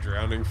thought you were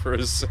drowning for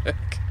a sec.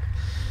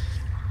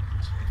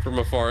 From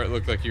afar, it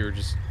looked like you were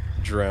just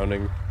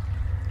drowning.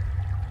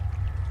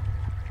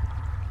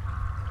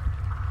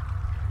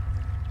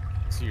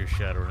 I see your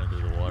shadow run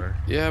into the water.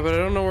 Yeah, but I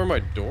don't know where my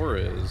door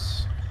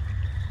is.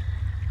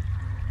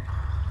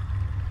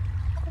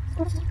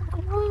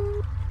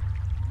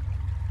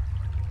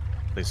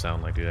 They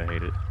sound like it. I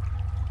hate it.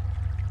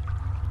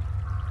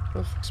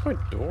 Where the fuck's my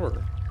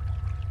door?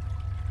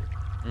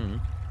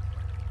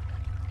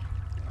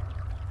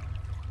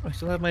 I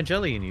still have my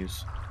jelly in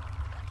use.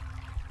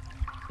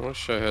 I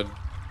wish I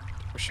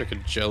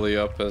could jelly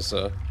up as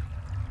a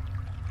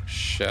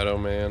shadow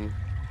man.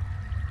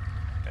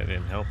 That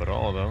didn't help at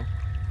all, though.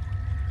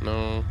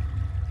 No,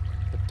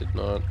 it did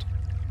not.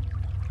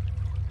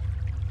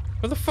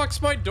 Where the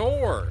fuck's my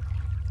door?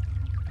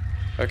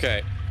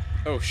 Okay.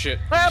 Oh shit.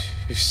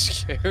 You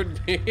scared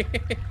me.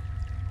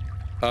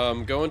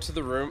 Go into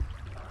the room.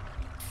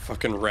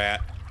 Fucking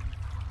rat.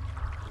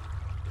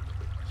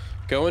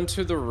 Go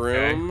into the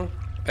room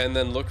and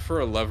then look for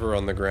a lever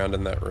on the ground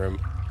in that room.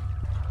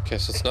 Okay,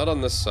 so it's not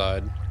on this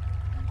side.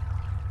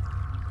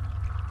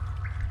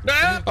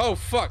 Ah! Oh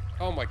fuck!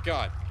 Oh my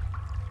god.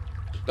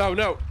 Oh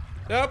no.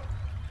 Nope.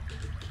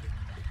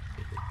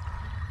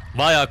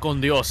 Vaya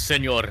con Dios,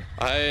 señor.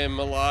 I am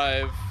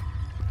alive.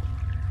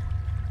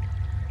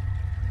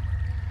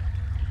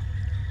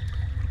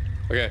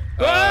 Okay.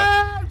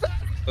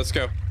 Let's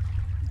go.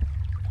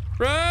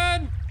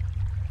 Run!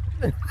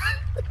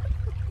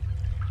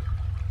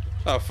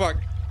 Oh fuck.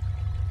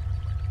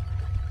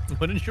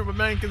 Why didn't your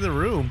man get in the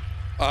room?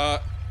 I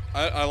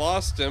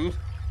lost him.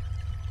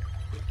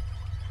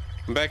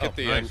 I'm back at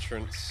the nice.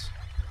 entrance.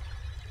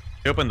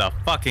 He opened the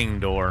fucking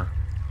door.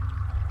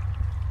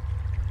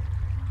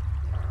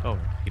 Oh,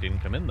 he didn't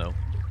come in though.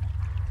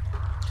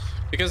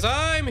 Because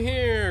I'm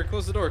here!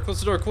 Close the door, close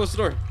the door, close the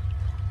door.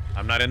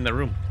 I'm not in the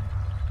room.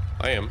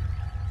 I am.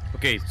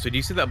 Okay, so do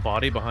you see that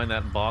body behind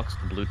that box,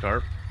 the blue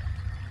tarp?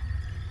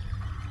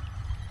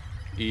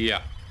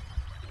 Yeah.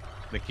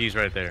 The key's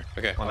right there.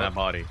 Okay. On that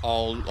body.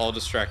 I'll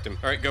distract him.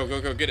 Alright, go, go,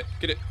 go, get it,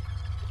 get it.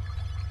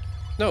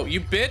 No,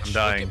 you bitch! I'm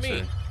dying, Look at me.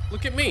 sir.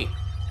 Look at me.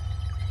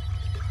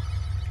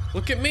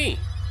 Look at me.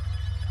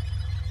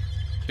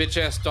 Bitch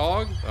ass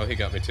dog. Oh, he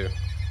got me too.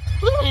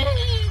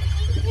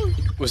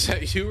 Was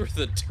that you or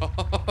the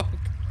dog?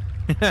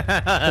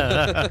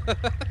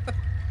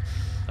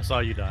 I saw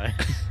you die.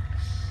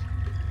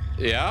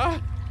 Yeah?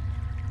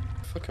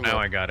 Fuck him Now up.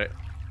 I got it.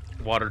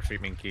 Water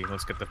treatment key.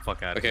 Let's get the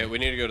fuck out of Okay, here. we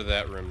need to go to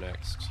that room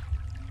next.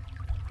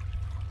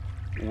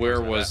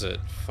 Where was it?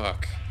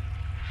 Fuck.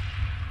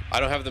 I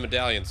don't have the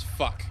medallions.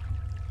 Fuck.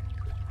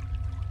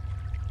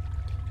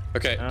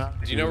 Okay,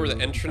 do you know where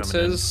the entrance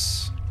coming in.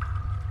 is?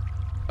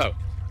 Oh.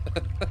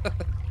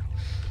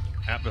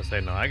 I have to say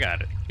no, I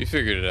got it. You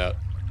figured it out.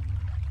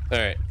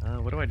 Alright.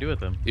 What do I do with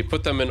them? You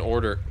put them in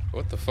order.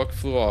 What the fuck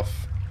flew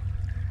off?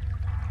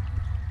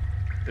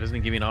 It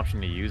doesn't give me an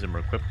option to use them or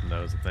equip them,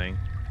 though, is the thing.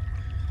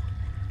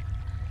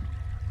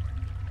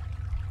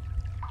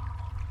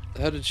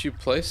 How did you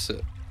place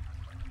it?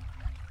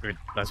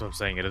 That's what I'm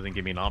saying. It doesn't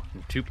give me an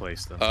option to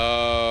place them.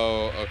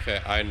 Oh,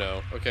 okay, I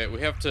know. Okay,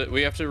 we have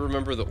to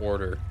remember the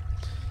order.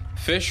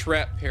 Fish,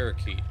 rat,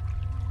 parakeet.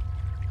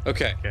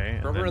 Okay. Okay,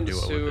 and Rubber then in the do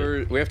what with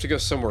sewer. We have to go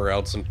somewhere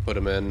else and put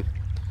them in.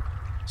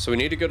 So we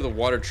need to go to the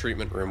water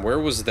treatment room. Where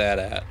was that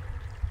at?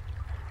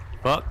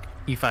 Fuck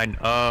if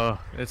I...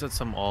 it's at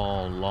some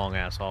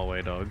long-ass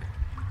hallway, dog.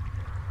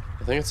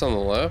 I think it's on the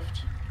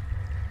left.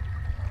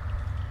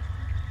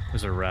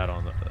 There's a rat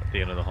on at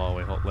the end of the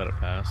hallway. Let it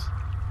pass.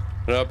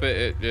 Nope,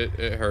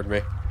 it heard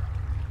me.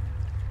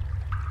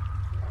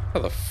 How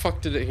the fuck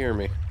did it hear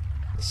me?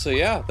 So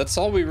yeah, that's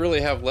all we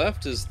really have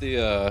left is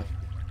the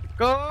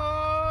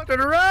Go to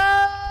the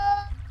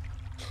rat!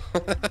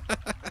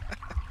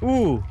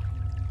 Ooh.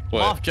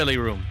 What? Off jelly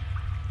room.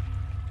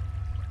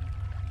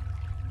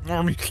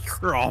 Oh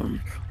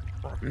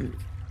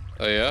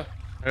yeah?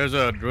 There's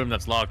a room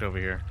that's locked over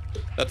here.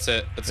 That's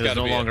it. That's It's gotta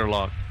no be longer it.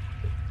 locked.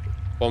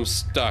 Well, I'm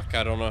stuck.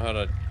 I don't know how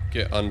to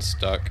get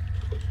unstuck.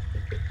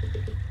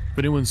 If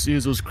anyone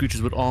sees those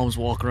creatures with arms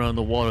walk around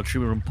the water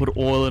treatment room, put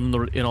oil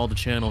in all the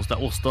channels. That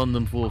will stun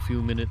them for a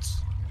few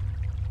minutes.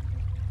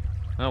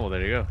 Oh, well,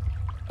 there you go.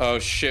 Oh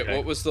shit, Okay.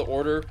 what was the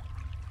order?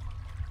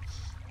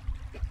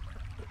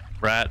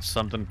 Rat,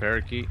 something,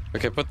 parakeet.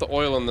 Okay, put the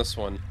oil in this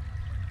one.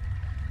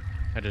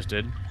 I just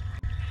did.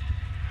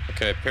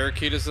 Okay,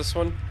 parakeet is this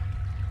one?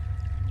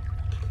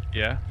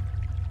 Yeah.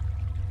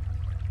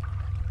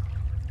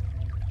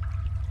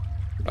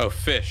 Oh,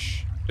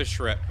 fish. Fish,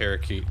 rat,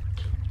 parakeet.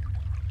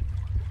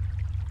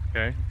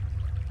 Okay.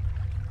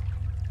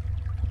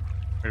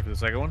 Ready for the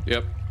second one?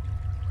 Yep.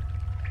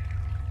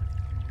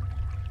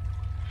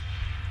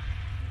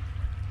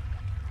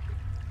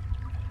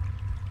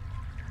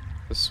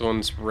 This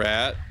one's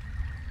rat.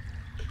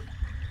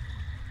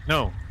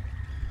 No.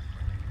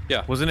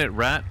 Yeah. Wasn't it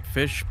rat,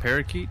 fish,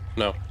 parakeet?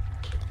 No.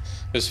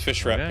 This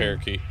fish, rat, Okay.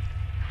 parakeet.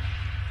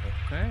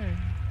 Okay.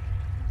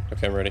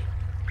 Okay, I'm ready.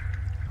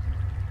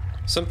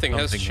 Something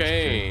has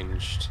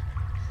changed.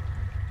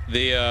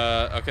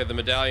 Okay, the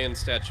medallion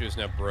statue is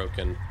now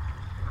broken.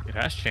 It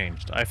has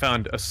changed. I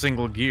found a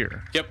single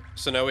gear. Yep,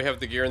 so now we have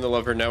the gear and the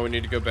lever. Now we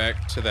need to go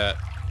back to that.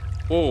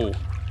 Whoa.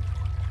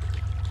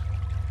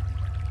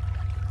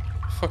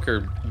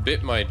 Fucker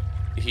bit my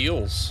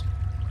heels.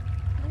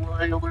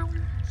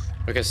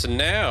 Okay, so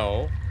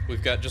now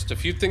we've got just a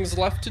few things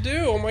left to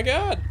do. Oh my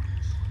god.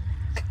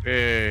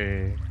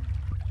 Hey.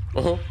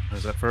 Oh.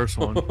 There's that first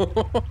one.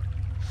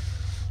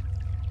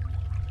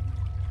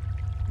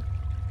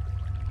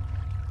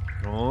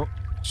 Oh,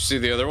 Did you see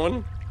the other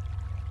one?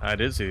 I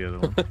did see the other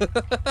one.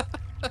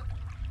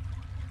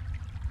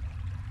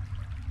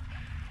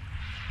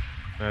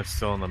 That's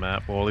still on the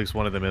map. Well, at least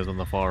one of them is on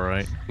the far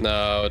right.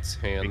 No, it's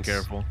hands. Be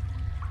careful.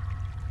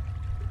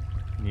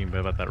 You can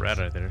bet about that rat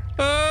right there.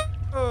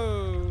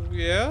 Oh,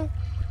 yeah?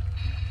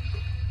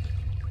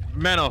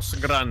 Menos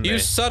grande. You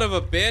son of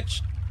a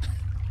bitch!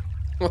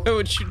 Why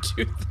would you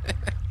do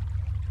that?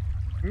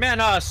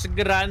 Menos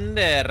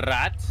grande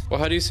rat. Well,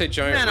 how do you say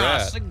giant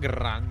rat?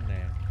 Grande.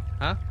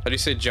 Huh? How do you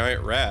say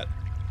giant rat?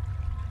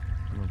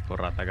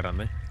 Rata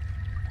grande.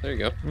 There you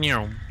go.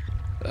 Meow.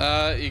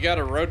 You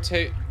gotta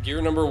rotate gear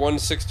number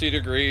 160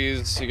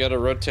 degrees. You gotta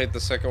rotate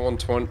the second one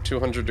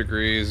 200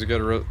 degrees. You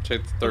gotta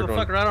rotate the third one.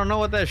 Motherfucker, I don't know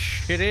what that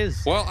shit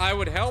is. Well, I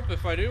would help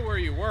if I knew where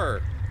you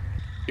were.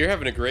 You're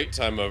having a great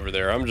time over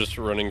there. I'm just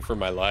running for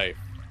my life.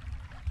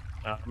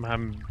 I'm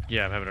having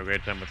a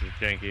great time with this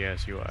janky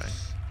ass UI.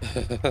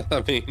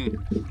 I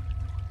mean,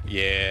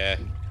 yeah.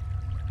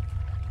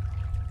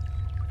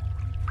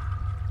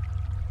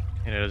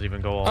 And it doesn't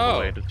even go all the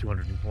way to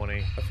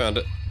 220. I found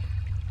it.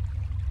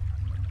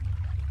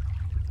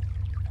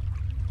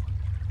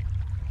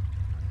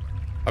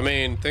 I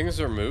mean, things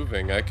are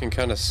moving. I can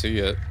kind of see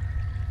it.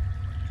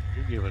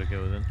 You give it a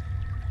go then.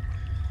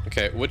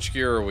 Okay, which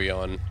gear are we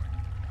on?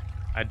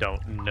 I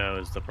don't know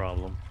is the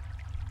problem.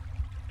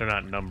 They're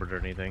not numbered or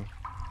anything.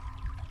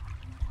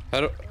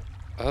 How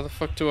the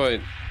fuck do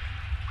I...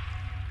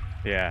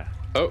 Yeah.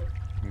 Oh.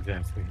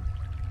 Exactly.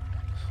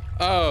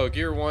 Oh,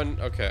 gear 1.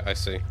 Okay, I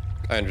see.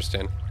 I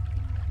understand.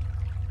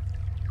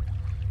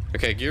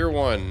 Okay, gear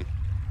 1.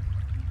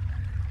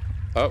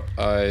 Oh,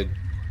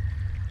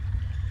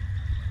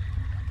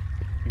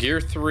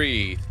 Gear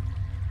 3.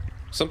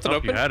 Something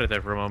open? You had it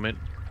there for a moment.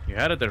 You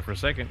had it there for a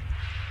second.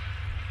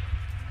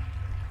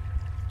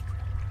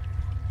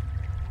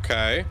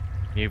 Okay.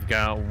 You've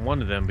got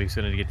one of them, but you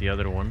still need to get the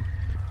other one.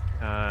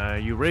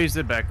 You raised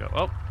it back up.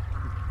 Oh,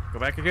 go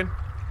back again.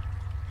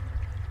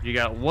 You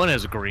got one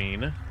as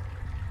green.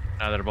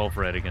 Now they're both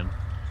red again.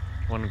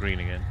 One green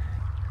again.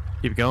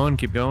 Keep going,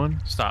 keep going.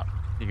 Stop.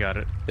 You got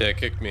it. Yeah, it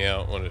kicked me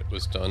out when it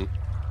was done.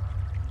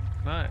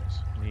 Nice.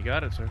 You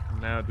got it, sir.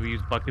 Now, do we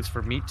use buckets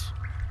for meat?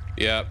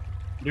 Yeah.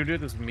 Do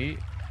this meat?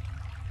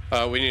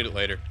 We need it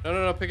later.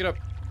 No, pick it up.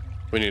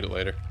 We need it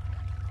later.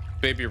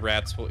 Baby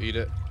rats will eat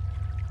it.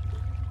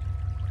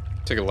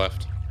 Take a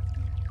left.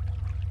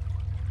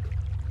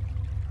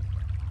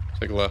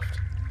 Take a left.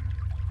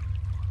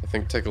 I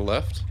think take a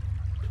left.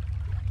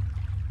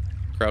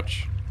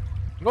 Crouch.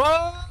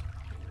 Whoa!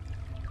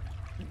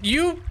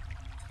 You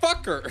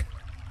fucker!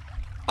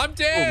 I'm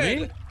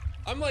dead! me?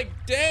 I'm like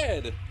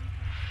dead!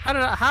 I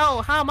don't know.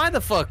 How am I the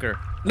fucker?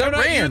 No, I not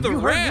you, ran. the You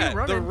heard me rat! The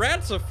running.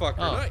 rat's a fucker,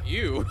 Oh. not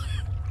you.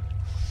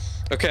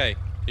 Okay,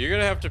 you're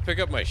gonna have to pick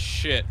up my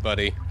shit,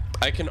 buddy.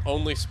 I can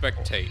only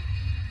spectate.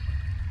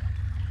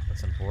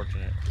 That's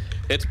unfortunate.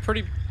 It's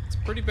pretty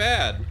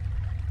bad.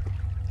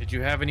 Did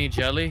you have any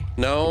jelly?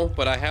 No,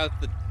 but I have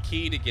the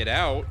key to get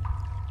out.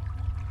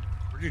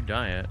 Where'd you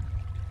die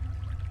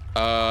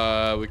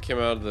at? We came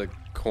out of the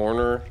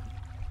corner.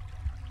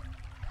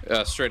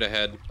 Straight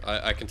ahead.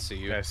 I can see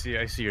you. Yeah,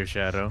 I see your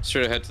shadow.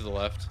 Straight ahead to the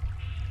left.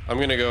 I'm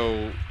gonna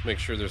go make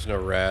sure there's no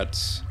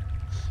rats.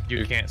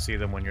 You can't see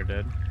them when you're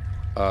dead.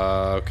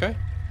 Okay.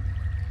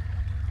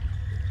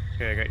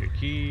 Okay, I got your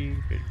key,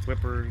 got your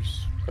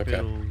flippers, Okay.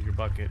 fill your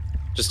bucket.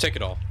 Just take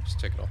it all. Just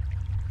take it all.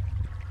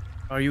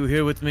 Are you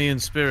here with me in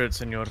spirit,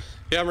 senor?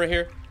 Yeah, I'm right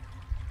here.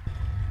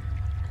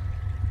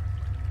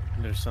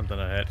 There's something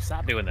ahead.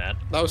 Stop doing that.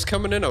 I was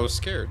coming in. I was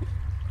scared.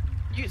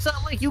 It's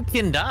not like you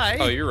can die.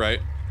 Oh, you're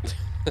right.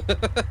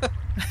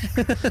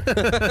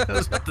 I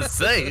was about to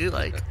say,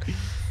 like,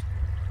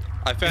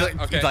 I found.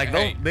 Okay. like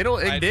hey,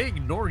 they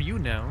ignore you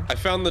now. I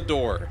found the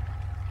door.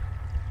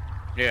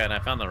 Yeah, and I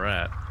found the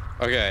rat.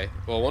 Okay.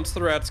 Well, once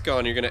the rat's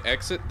gone, you're gonna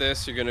exit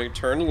this. You're gonna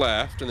turn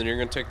left, and then you're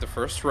gonna take the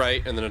first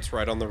right, and then it's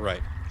right on the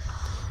right.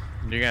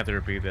 You're gonna have to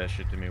repeat that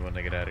shit to me when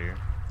they get out of here.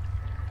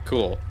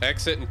 Cool.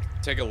 Exit and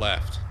take a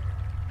left.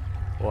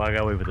 Well, I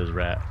got away with this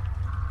rat.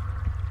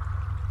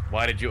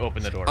 Why did you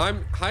open the door?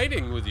 I'm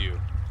hiding with you.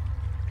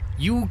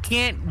 You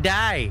can't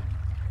die.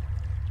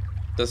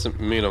 Doesn't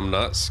mean I'm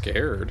not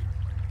scared.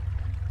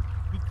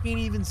 He can't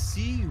even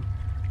see you.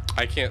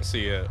 I can't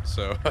see it,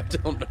 so I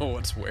don't know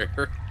what's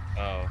where.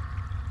 Oh.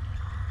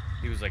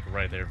 He was like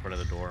right there in front of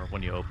the door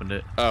when you opened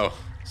it. Oh,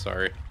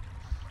 sorry.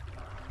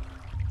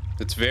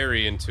 It's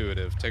very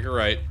intuitive. Take a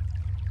right.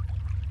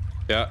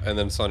 Yeah, and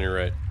then it's on your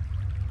right.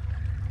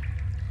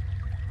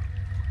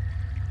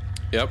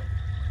 Yep.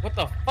 What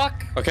the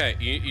fuck? Okay,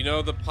 you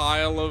know the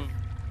pile of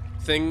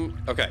thing?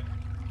 Okay.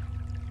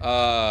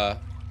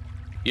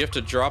 You have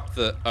to drop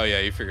the... Oh yeah,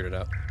 you figured it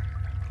out.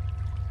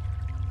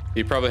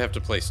 You probably have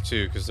to place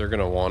two, because they're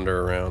gonna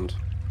wander around.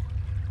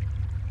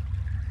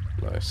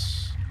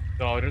 Nice.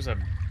 Oh, there's a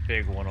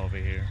big one over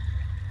here.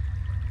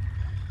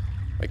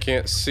 I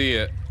can't see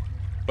it,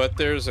 but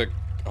there's a...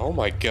 Oh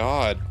my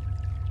god.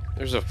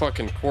 There's a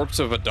fucking corpse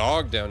of a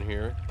dog down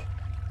here.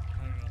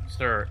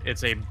 Sir,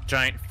 it's a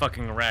giant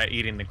fucking rat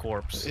eating the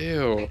corpse.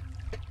 Ew.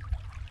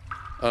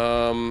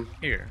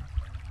 Here.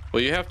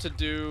 Well, you have to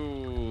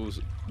do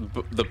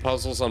the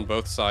puzzles on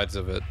both sides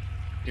of it.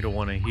 You don't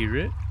want to hear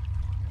it?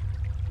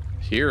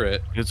 Hear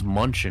it? It's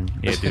munching.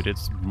 Yeah, dude,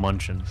 it's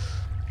munching.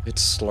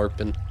 It's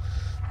slurping.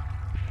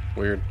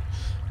 Weird.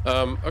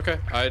 Okay.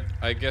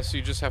 I guess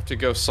you just have to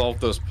go solve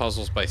those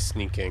puzzles by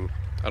sneaking.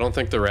 I don't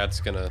think the rat's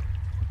gonna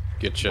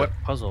get you. What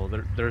puzzle?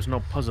 There's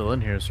no puzzle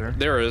in here, sir.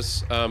 There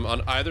is.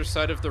 On either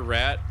side of the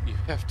rat, you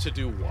have to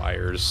do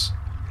wires.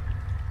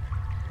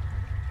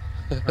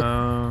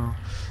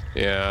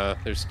 Yeah,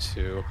 there's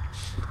two.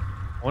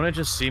 Won't it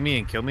just see me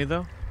and kill me,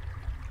 though?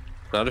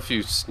 Not if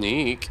you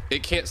sneak.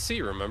 It can't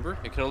see, remember?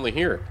 It can only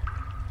hear.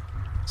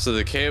 So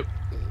the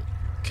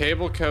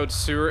cable code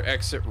sewer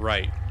exit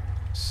right.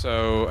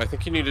 So I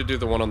think you need to do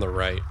the one on the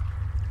right.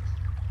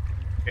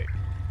 Okay.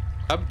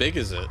 How big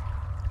is it?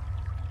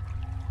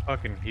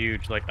 Fucking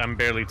huge. Like, I'm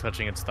barely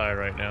touching its thigh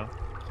right now.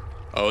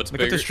 Oh, it's Look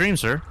bigger. at the stream,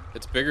 sir.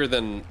 It's bigger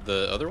than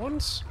the other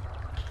ones?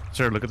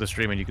 Sir, look at the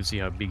stream and you can see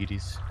how big it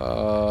is.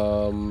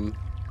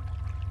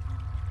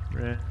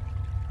 Red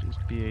is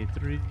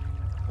BA3.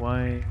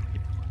 White.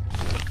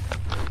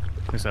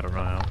 At least I don't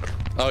know how.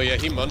 Oh yeah,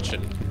 he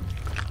munching.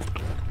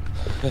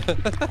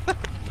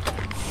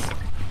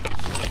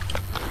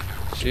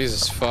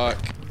 Jesus fuck.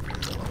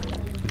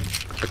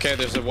 Okay,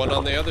 there's a one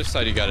on the other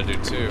side you gotta do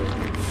too.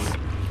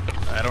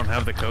 I don't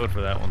have the code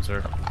for that one,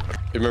 sir.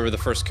 You remember the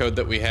first code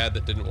that we had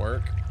that didn't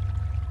work?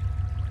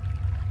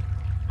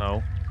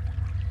 No.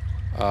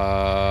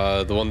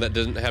 The one that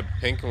didn't have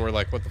pink, and we're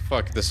like, what the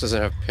fuck? This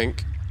doesn't have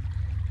pink.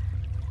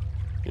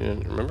 You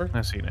didn't remember?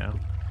 I see now.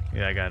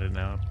 Yeah, I got it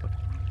now.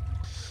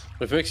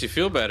 If it makes you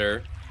feel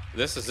better,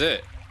 this is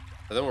it.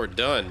 And then we're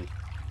done.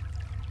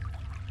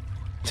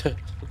 Check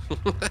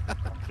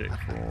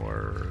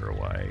for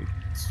white.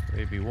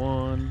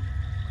 AB1.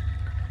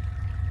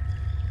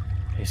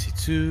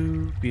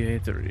 AC2.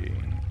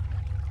 BA3.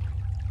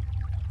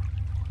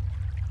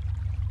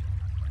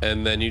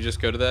 And then you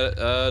just go to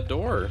that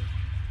door.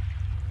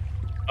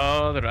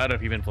 Oh, they're out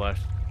of human flesh.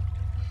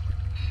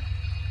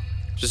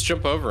 Just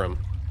jump over them.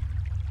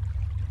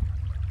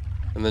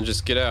 And then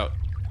just get out.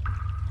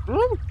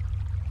 Woo!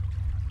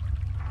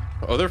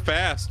 Oh, they're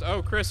fast.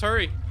 Oh, Chris,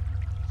 hurry.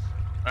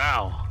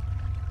 Ow.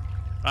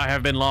 I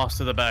have been lost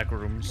to the back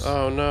rooms.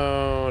 Oh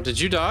no. Did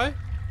you die?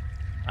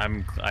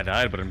 I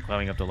died, but I'm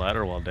climbing up the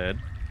ladder while dead.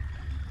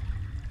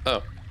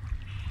 Oh.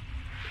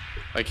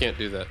 I can't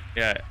do that.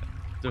 Yeah,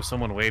 there's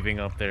someone waving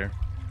up there.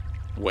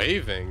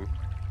 Waving?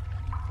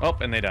 Oh,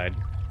 and they died.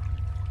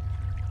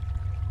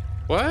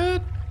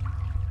 What?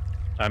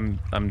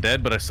 I'm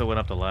dead, but I still went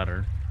up the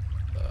ladder.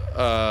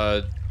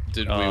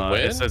 Did we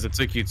win? It says it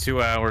took you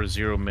 2 hours,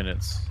 0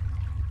 minutes.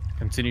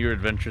 Continue your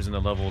adventures in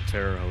the level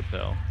Terror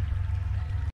Hotel.